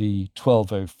 and at the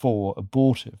 1204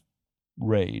 abortive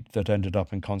raid that ended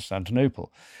up in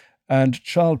Constantinople. And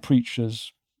child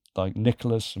preachers like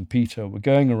Nicholas and Peter were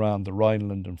going around the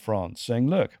Rhineland and France saying,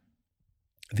 look,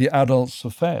 the adults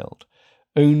have failed.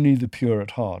 Only the pure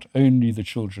at heart, only the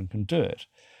children can do it.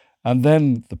 And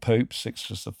then the Pope,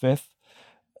 Sixtus V,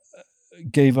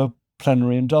 gave a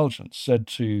plenary indulgence, said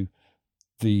to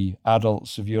the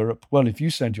adults of Europe, well, if you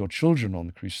send your children on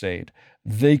the crusade,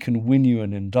 they can win you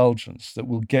an indulgence that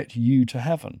will get you to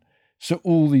heaven. So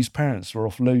all these parents were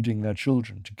offloading their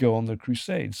children to go on the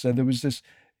crusade. So there was this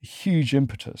huge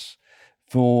impetus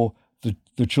for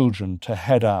the children to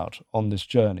head out on this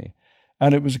journey.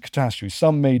 And it was a catastrophe.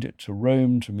 Some made it to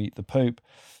Rome to meet the Pope.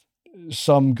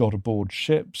 Some got aboard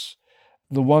ships.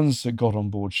 The ones that got on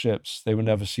board ships, they were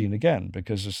never seen again,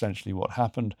 because essentially what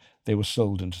happened, they were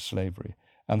sold into slavery,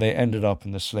 and they ended up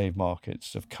in the slave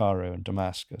markets of Cairo and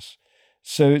Damascus.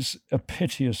 So it's a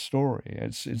piteous story.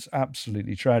 It's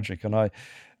absolutely tragic. And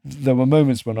there were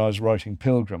moments when I was writing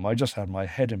Pilgrim, I just had my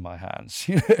head in my hands.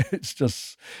 It's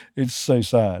so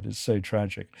sad. It's so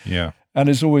tragic. Yeah. And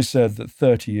it's always said that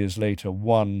 30 years later,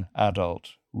 one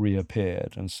adult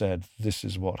reappeared and said, this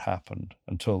is what happened,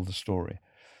 and told the story.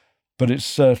 But it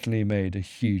certainly made a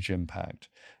huge impact,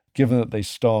 given that they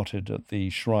started at the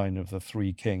Shrine of the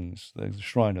Three Kings, the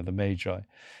Shrine of the Magi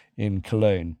in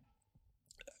Cologne,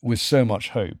 with so much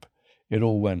hope. It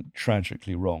all went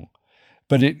tragically wrong.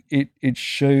 But it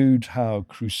showed how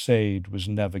crusade was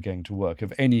never going to work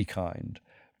of any kind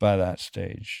by that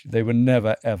stage. They were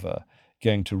never, ever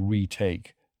going to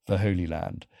retake the Holy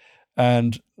Land.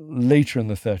 And later in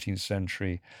the 13th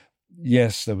century,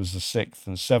 yes, there was the 6th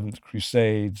and 7th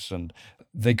Crusades, and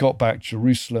they got back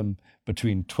Jerusalem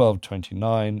between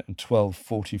 1229 and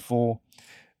 1244.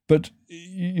 But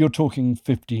you're talking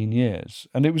 15 years,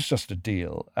 and it was just a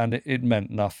deal, and it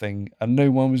meant nothing, and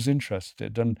no one was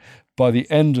interested. And by the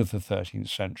end of the 13th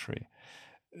century,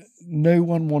 no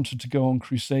one wanted to go on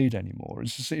crusade anymore.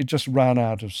 It just ran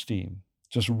out of steam,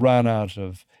 just ran out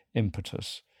of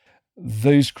impetus.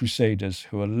 Those crusaders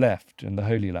who were left in the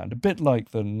Holy Land, a bit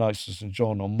like the Knights of St.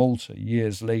 John on Malta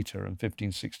years later in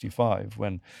 1565,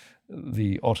 when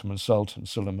the Ottoman Sultan,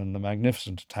 Suleiman the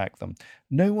Magnificent, attacked them,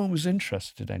 no one was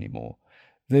interested anymore.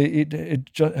 It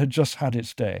had just had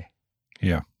its day.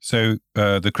 Yeah. So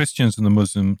the Christians and the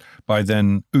Muslim, by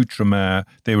then, outre-mer,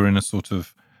 they were in a sort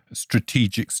of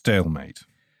strategic stalemate.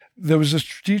 There was a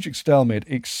strategic stalemate,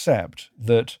 except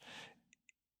that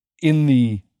in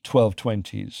the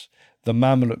 1220s, the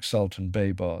Mamluk Sultan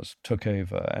Baybars took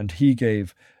over, and he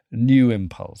gave new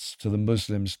impulse to the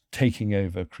Muslims taking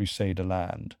over Crusader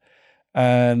land.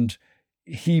 And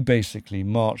he basically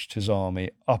marched his army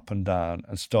up and down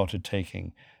and started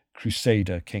taking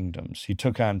Crusader kingdoms. He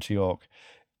took Antioch,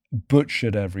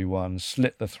 butchered everyone,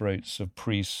 slit the throats of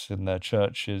priests in their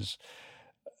churches,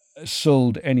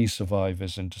 sold any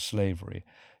survivors into slavery.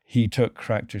 He took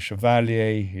Crac de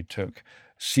Chevalier, he took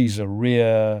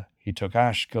Caesarea, he took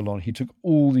Ashkelon, he took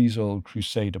all these old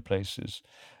Crusader places.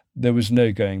 There was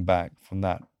no going back from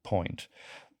that point.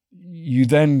 You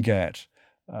then get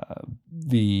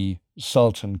the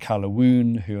Sultan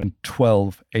Qalawun, who in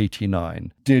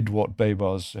 1289 did what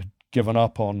Baybars had given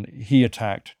up on. He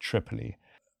attacked Tripoli.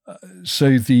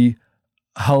 So the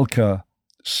Halka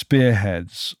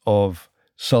spearheads of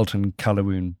Sultan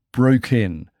Qalawun broke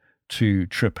in to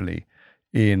Tripoli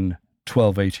in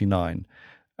 1289.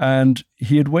 And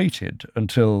he had waited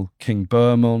until King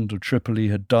Bohemond of Tripoli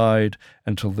had died,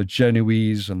 until the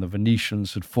Genoese and the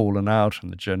Venetians had fallen out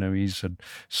and the Genoese had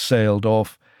sailed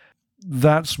off.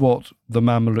 That's what the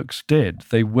Mamluks did.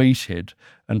 They waited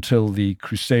until the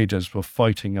Crusaders were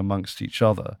fighting amongst each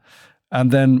other and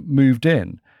then moved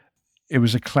in. It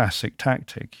was a classic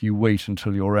tactic. You wait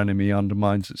until your enemy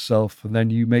undermines itself and then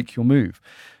you make your move.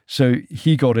 So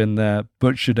he got in there,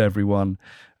 butchered everyone.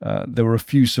 There were a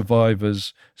few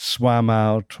survivors, swam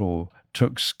out or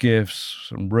took skiffs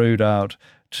and rowed out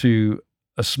to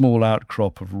a small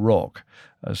outcrop of rock,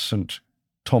 St.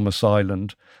 Thomas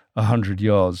Island, 100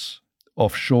 yards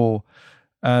offshore,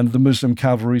 and the Muslim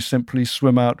cavalry simply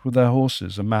swim out with their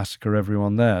horses and massacre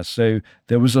everyone there. So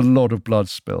there was a lot of blood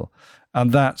spill,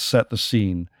 and that set the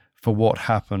scene for what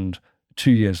happened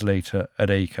 2 years later at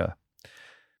Acre.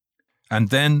 And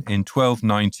then in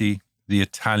 1290, the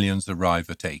Italians arrive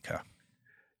at Acre.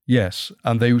 Yes,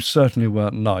 and they certainly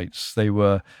weren't knights. They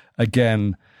were,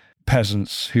 again,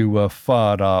 peasants who were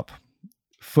fired up,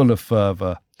 full of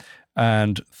fervour,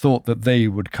 and thought that they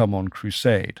would come on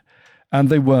crusade. And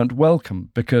they weren't welcome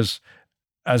because,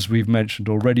 as we've mentioned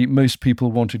already, most people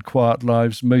wanted quiet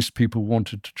lives. Most people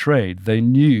wanted to trade. They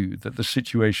knew that the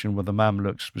situation with the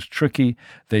Mamluks was tricky.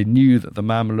 They knew that the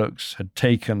Mamluks had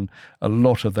taken a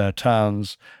lot of their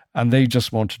towns, and they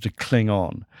just wanted to cling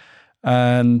on.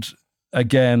 And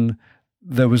again,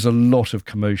 there was a lot of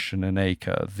commotion in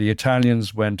Acre. The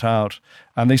Italians went out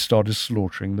and they started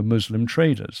slaughtering the Muslim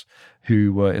traders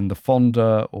who were in the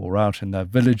Fonda or out in their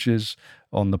villages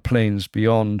on the plains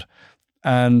beyond.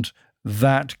 And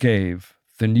that gave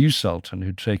the new sultan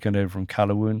who'd taken over from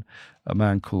Calawun, a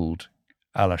man called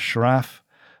Al-Ashraf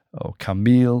or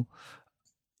Camille,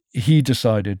 he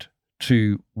decided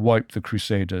to wipe the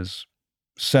Crusaders,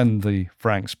 send the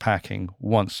Franks packing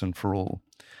once and for all.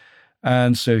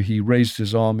 And so he raised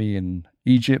his army in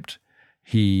Egypt.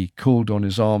 He called on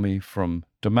his army from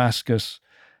Damascus.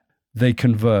 They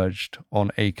converged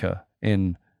on Acre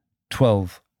in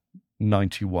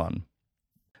 1291.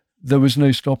 There was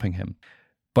no stopping him.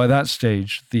 By that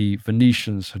stage, the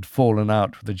Venetians had fallen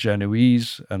out with the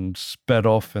Genoese and sped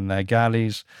off in their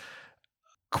galleys.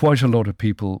 Quite a lot of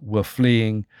people were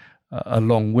fleeing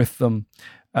along with them.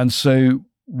 And so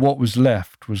what was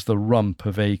left was the rump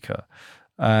of Acre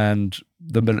and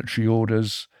the military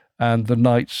orders and the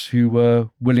knights who were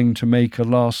willing to make a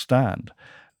last stand.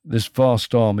 This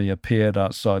vast army appeared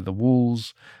outside the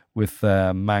walls with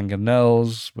their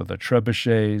mangonels, with their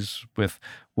trebuchets, with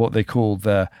what they called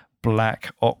their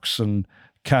black oxen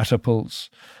catapults,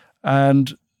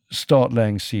 and start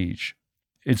laying siege.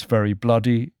 It's very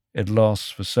bloody. It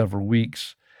lasts for several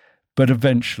weeks, but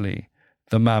eventually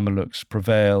the Mamelukes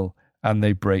prevail and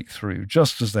they break through,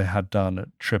 just as they had done at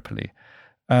Tripoli.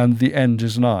 And the end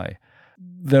is nigh.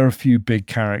 There are a few big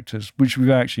characters, which we've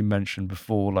actually mentioned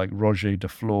before, like Roger de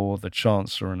Flor, the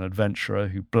Chancellor and adventurer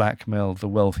who blackmailed the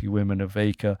wealthy women of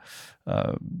Acre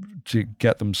to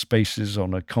get them spaces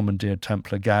on a commandeered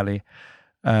Templar galley.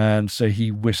 And so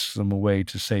he whisks them away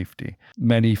to safety.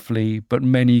 Many flee, but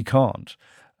many can't.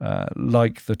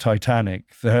 Like the Titanic,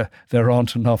 there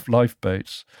aren't enough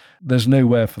lifeboats. There's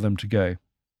nowhere for them to go.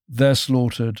 They're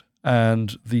slaughtered,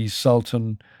 and the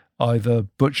Sultan either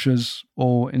butchers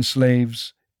or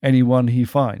enslaves anyone he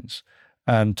finds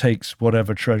and takes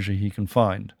whatever treasure he can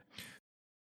find.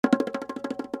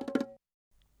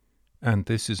 And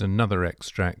this is another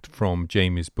extract from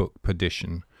Jamie's book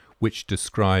Perdition, which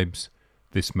describes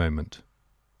this moment.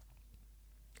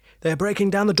 "They're breaking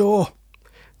down the door.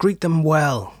 Greet them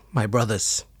well, my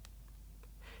brothers."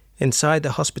 Inside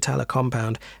the Hospitaller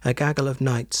compound, a gaggle of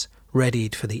knights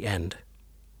readied for the end.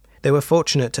 They were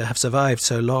fortunate to have survived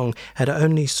so long, had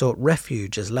only sought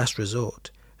refuge as last resort,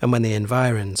 and when the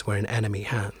environs were in enemy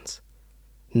hands.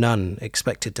 None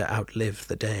expected to outlive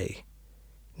the day.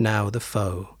 Now the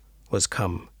foe was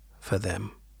come for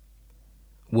them.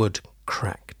 Wood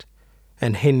cracked,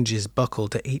 and hinges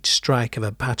buckled to each strike of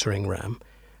a battering ram,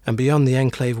 and beyond the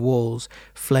enclave walls,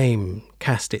 flame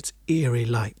cast its eerie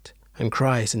light, and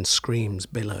cries and screams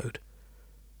billowed.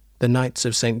 The Knights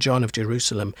of St. John of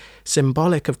Jerusalem,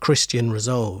 symbolic of Christian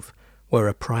resolve, were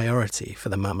a priority for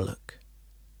the Mameluke.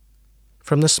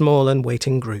 From the small and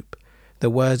waiting group, the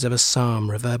words of a psalm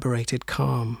reverberated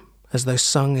calm, as though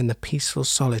sung in the peaceful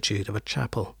solitude of a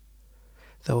chapel.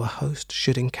 "Though a host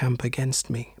should encamp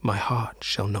against me, my heart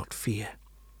shall not fear.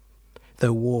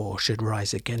 Though war should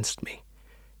rise against me,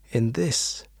 in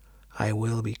this I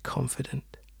will be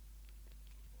confident."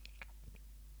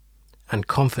 And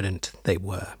confident they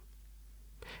were.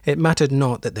 It mattered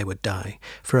not that they would die,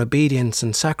 for obedience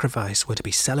and sacrifice were to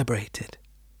be celebrated.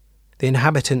 The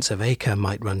inhabitants of Acre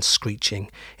might run screeching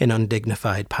in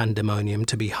undignified pandemonium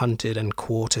to be hunted and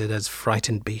quartered as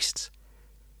frightened beasts.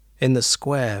 In the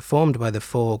square formed by the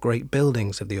 4 great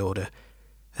buildings of the order,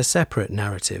 a separate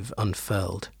narrative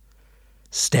unfurled.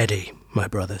 "Steady, my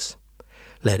brothers.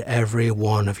 Let every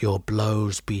one of your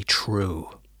blows be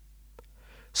true."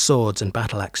 Swords and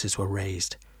battle-axes were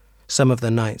raised. Some of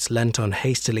the knights leant on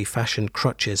hastily fashioned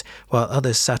crutches, while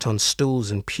others sat on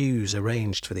stools and pews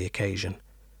arranged for the occasion.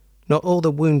 Not all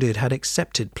the wounded had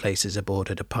accepted places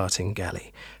aboard a departing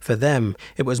galley. For them,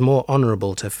 it was more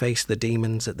honourable to face the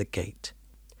demons at the gate.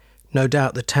 No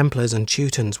doubt the Templars and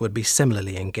Teutons would be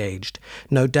similarly engaged.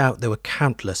 No doubt there were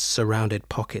countless surrounded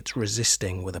pockets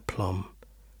resisting with aplomb.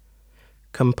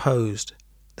 Composed,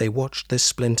 they watched the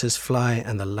splinters fly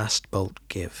and the last bolt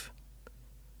give.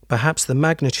 Perhaps the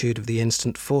magnitude of the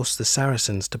instant forced the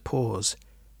Saracens to pause.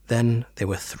 Then they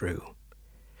were through.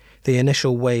 The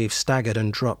initial wave staggered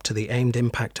and dropped to the aimed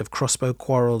impact of crossbow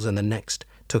quarrels, and the next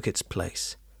took its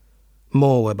place.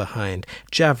 More were behind.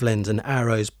 Javelins and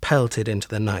arrows pelted into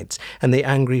the knights, and the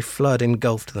angry flood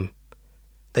engulfed them.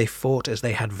 They fought as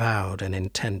they had vowed and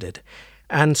intended,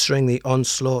 answering the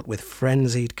onslaught with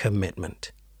frenzied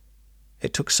commitment.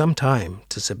 It took some time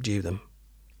to subdue them.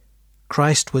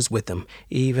 Christ was with them,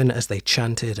 even as they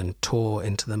chanted and tore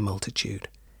into the multitude,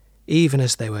 even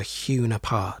as they were hewn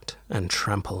apart and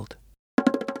trampled.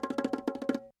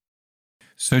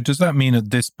 So does that mean at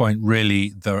this point,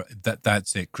 really,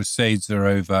 that's it? Crusades are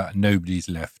over, nobody's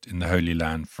left in the Holy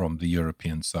Land from the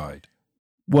European side?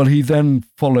 Well, he then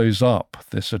follows up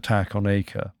this attack on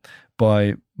Acre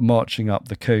by marching up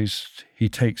the coast. He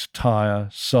takes Tyre,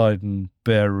 Sidon,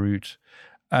 Beirut,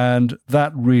 and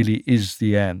that really is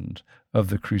the end of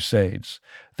the Crusades.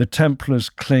 The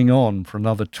Templars cling on for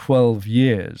another 12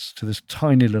 years to this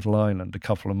tiny little island a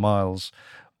couple of miles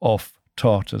off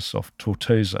Tartus, off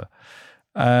Tortosa.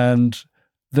 And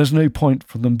there's no point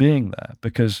for them being there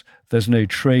because there's no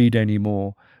trade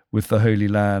anymore with the Holy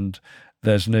Land.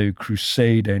 There's no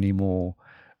crusade anymore.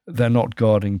 They're not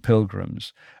guarding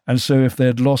pilgrims. And so if they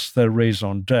had lost their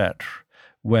raison d'etre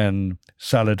when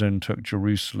Saladin took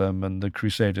Jerusalem and the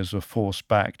Crusaders were forced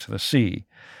back to the sea,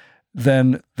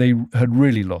 then they had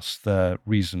really lost their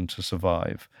reason to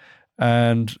survive.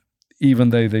 And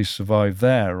even though they survived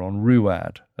there on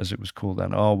Ruad, as it was called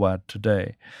then, Arwad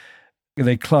today,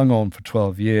 they clung on for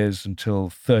 12 years until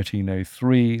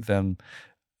 1303. Then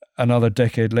another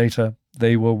decade later,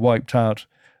 they were wiped out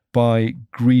by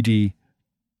greedy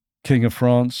King of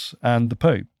France and the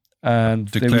Pope. And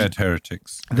declared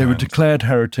heretics. They were declared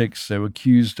heretics. They were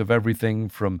accused of everything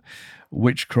from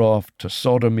witchcraft to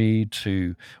sodomy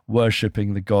to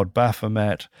worshipping the god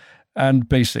Baphomet. And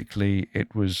basically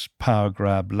it was power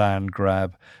grab, land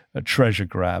grab, a treasure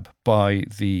grab by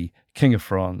the King of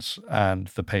France and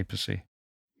the papacy.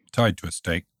 Tied to a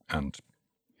stake and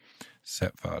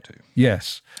set fire to.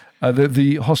 Yes.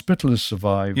 The Hospitallers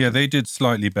survived. Yeah, they did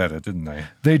slightly better, didn't they?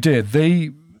 They did.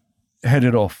 They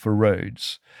headed off for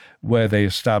Rhodes, where they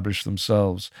established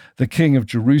themselves. The King of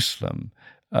Jerusalem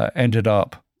ended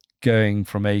up going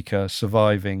from Acre,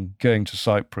 surviving, going to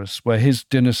Cyprus, where his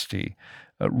dynasty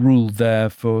ruled there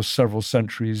for several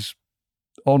centuries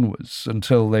onwards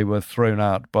until they were thrown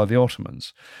out by the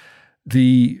Ottomans.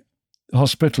 The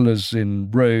Hospitallers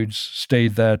in Rhodes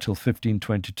stayed there till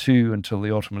 1522, until the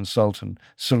Ottoman Sultan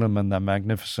Suleiman the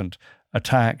Magnificent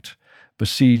attacked,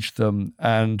 besieged them,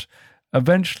 and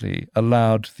eventually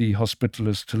allowed the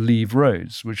Hospitallers to leave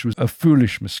Rhodes, which was a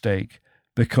foolish mistake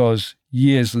because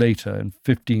years later, in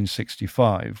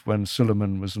 1565, when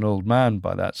Suleiman was an old man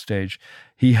by that stage,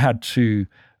 he had to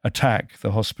attack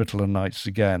the Hospitaller Knights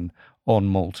again on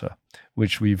Malta,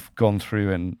 which we've gone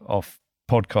through in our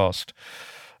podcast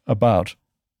about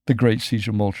the Great Siege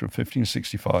of Malta of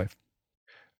 1565.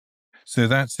 So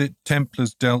that's it.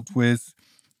 Templars dealt with,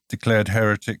 declared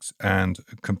heretics and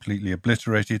completely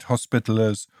obliterated.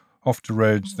 Hospitallers off to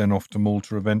Rhodes, then off to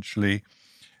Malta eventually.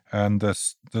 And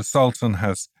the Sultan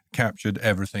has captured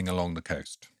everything along the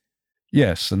coast.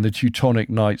 Yes, and the Teutonic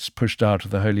Knights pushed out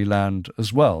of the Holy Land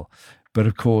as well. But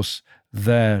of course,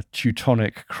 their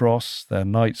Teutonic cross, their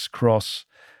Knight's cross,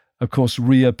 of course,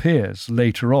 reappears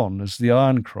later on as the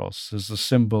Iron Cross, as the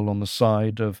symbol on the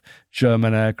side of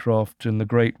German aircraft in the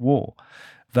Great War.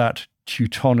 That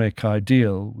Teutonic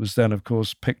ideal was then, of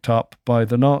course, picked up by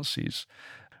the Nazis,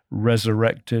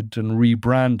 resurrected and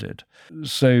rebranded.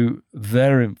 So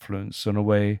their influence, in a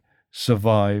way,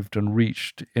 survived and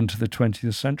reached into the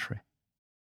 20th century.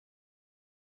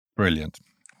 Brilliant.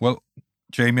 Well,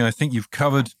 Jamie, I think you've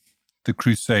covered the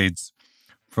Crusades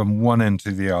from one end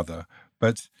to the other,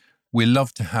 but we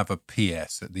love to have a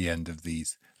PS at the end of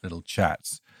these little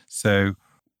chats. So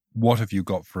what have you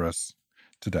got for us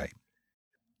today?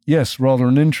 Yes, rather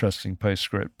an interesting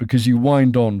postscript, because you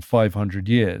wind on 500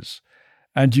 years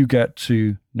and you get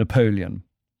to Napoleon.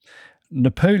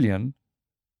 Napoleon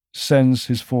sends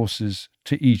his forces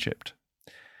to Egypt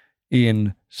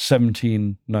in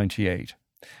 1798.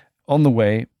 On the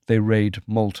way, they raid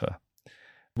Malta.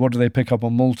 What do they pick up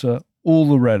on Malta? All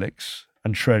the relics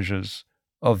and treasures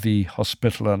of the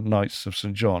Hospitaller Knights of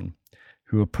St. John,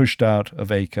 who were pushed out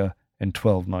of Acre in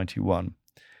 1291.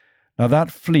 Now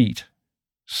that fleet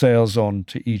sails on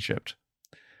to Egypt.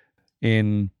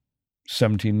 In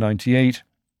 1798,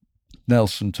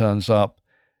 Nelson turns up,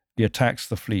 he attacks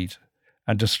the fleet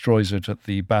and destroys it at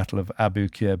the Battle of Abu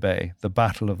Qir Bay, the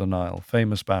Battle of the Nile,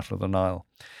 famous Battle of the Nile.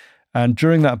 And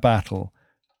during that battle,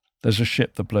 there's a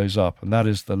ship that blows up, and that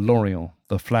is the L'Orient,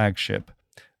 the flagship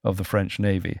of the French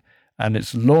Navy. And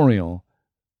it's L'Orient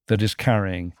that is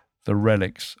carrying the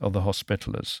relics of the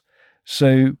Hospitallers.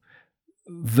 So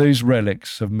those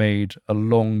relics have made a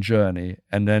long journey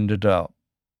and ended up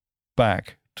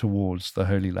back towards the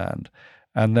Holy Land.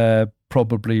 And they're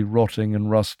probably rotting and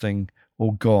rusting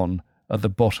or gone at the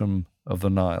bottom of the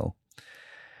Nile.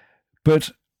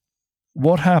 But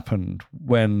what happened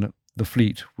when the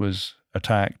fleet was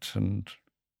attacked and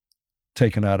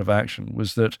taken out of action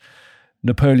was that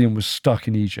Napoleon was stuck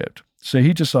in Egypt. So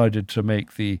he decided to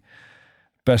make the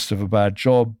best of a bad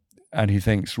job, and he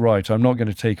thinks, right, I'm not going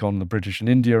to take on the British in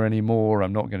India anymore.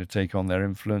 I'm not going to take on their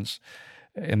influence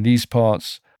in these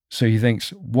parts. So he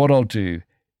thinks, what I'll do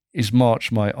is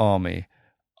march my army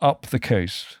up the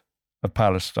coast of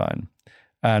Palestine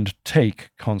and take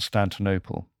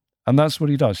Constantinople. And that's what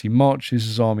he does. He marches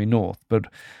his army north. But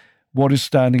what is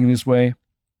standing in his way?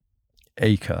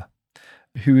 Acre.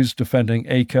 Who is defending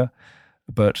Acre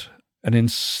but an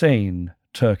insane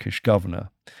Turkish governor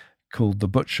called the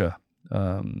Butcher,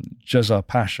 Cezar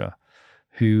Pasha,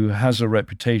 who has a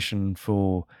reputation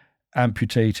for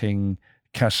amputating,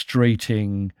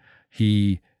 castrating.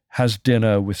 He has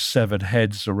dinner with severed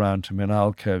heads around him in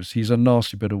alcoves. He's a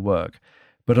nasty bit of work.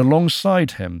 But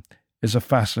alongside him is a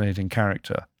fascinating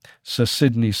character, Sir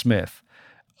Sidney Smith.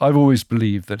 I've always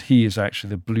believed that he is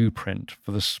actually the blueprint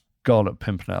for the Scarlet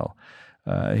Pimpernel.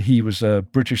 He was a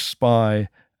British spy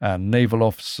and naval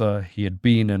officer. He had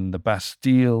been in the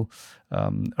Bastille,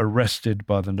 arrested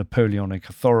by the Napoleonic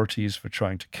authorities for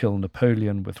trying to kill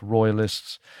Napoleon with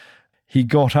royalists. He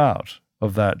got out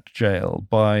of that jail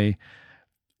by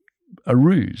a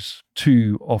ruse.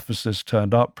 Two officers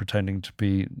turned up pretending to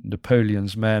be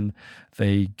Napoleon's men.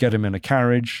 They get him in a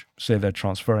carriage, say they're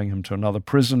transferring him to another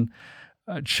prison.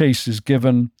 Chase is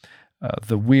given.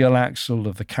 The wheel axle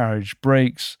of the carriage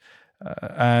breaks,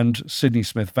 and Sidney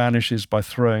Smith vanishes by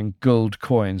throwing gold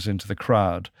coins into the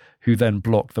crowd, who then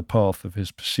block the path of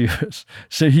his pursuers.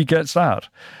 So he gets out.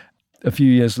 A few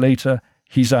years later,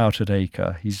 he's out at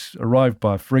Acre. He's arrived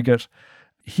by a frigate.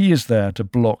 He is there to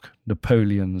block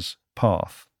Napoleon's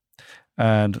path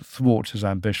and thwart his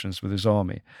ambitions with his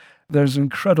army. There's an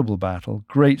incredible battle,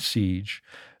 great siege.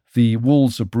 The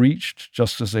walls are breached,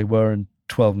 just as they were in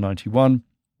 1291,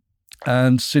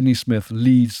 and Sidney Smith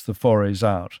leads the forays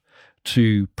out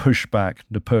to push back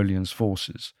Napoleon's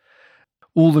forces.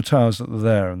 All the towers that were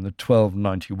there in the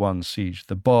 1291 siege,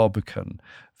 the Barbican,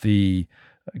 the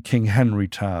King Henry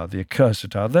Tower, the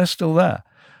Accursed Tower, they're still there.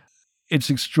 It's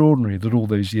extraordinary that all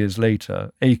those years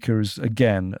later, Acre is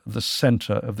again the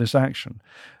centre of this action.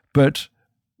 But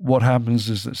what happens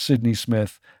is that Sidney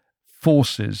Smith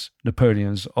forces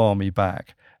Napoleon's army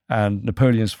back, and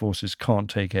Napoleon's forces can't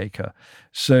take Acre.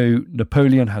 So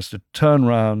Napoleon has to turn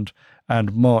round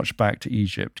and march back to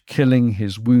Egypt, killing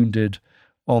his wounded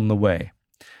on the way.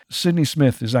 Sidney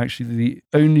Smith is actually the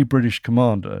only British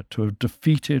commander to have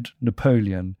defeated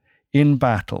Napoleon in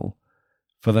battle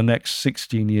for the next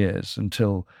 16 years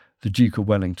until the Duke of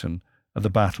Wellington at the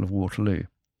Battle of Waterloo.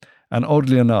 And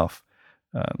oddly enough,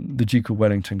 the Duke of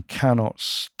Wellington cannot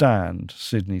stand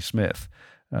Sidney Smith.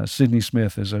 Sidney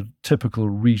Smith is a typical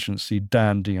Regency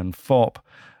dandy and fop,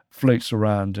 floats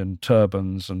around in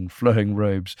turbans and flowing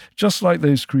robes, just like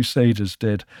those Crusaders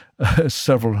did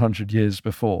several hundred years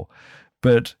before.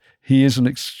 But he is an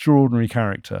extraordinary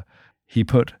character. He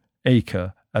put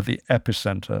Acre at the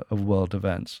epicenter of world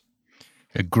events.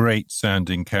 A great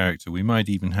sounding character. We might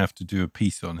even have to do a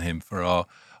piece on him for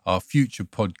our future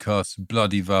podcast,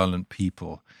 Bloody Violent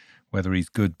People. Whether he's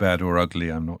good, bad, or ugly,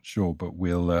 I'm not sure, but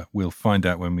we'll find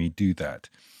out when we do that.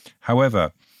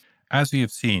 However, as we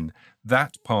have seen,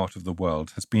 that part of the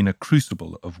world has been a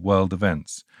crucible of world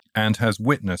events and has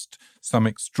witnessed some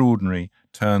extraordinary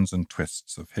turns and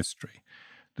twists of history.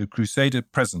 The Crusader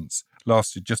presence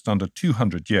lasted just under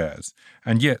 200 years,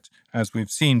 and yet, as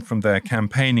we've seen from their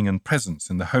campaigning and presence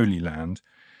in the Holy Land,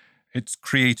 it's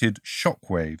created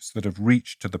shockwaves that have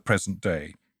reached to the present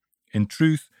day. In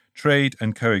truth, trade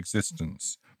and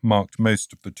coexistence marked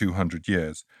most of the 200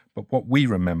 years, but what we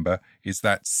remember is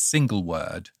that single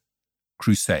word,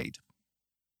 crusade.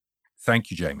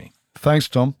 Thank you, Jamie. Thanks,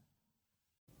 Tom.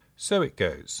 So it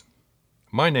goes.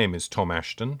 My name is Tom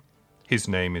Ashton. His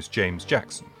name is James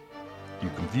Jackson. You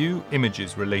can view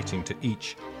images relating to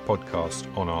each podcast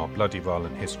on our Bloody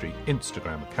Violent History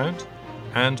Instagram account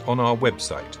and on our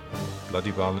website,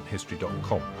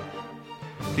 bloodyviolenthistory.com.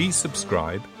 Please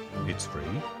subscribe, it's free,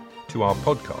 to our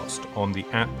podcast on the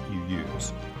app you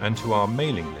use and to our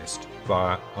mailing list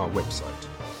via our website.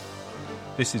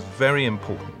 This is very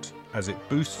important as it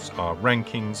boosts our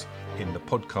rankings in the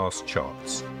podcast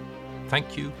charts.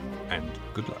 Thank you and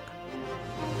good luck.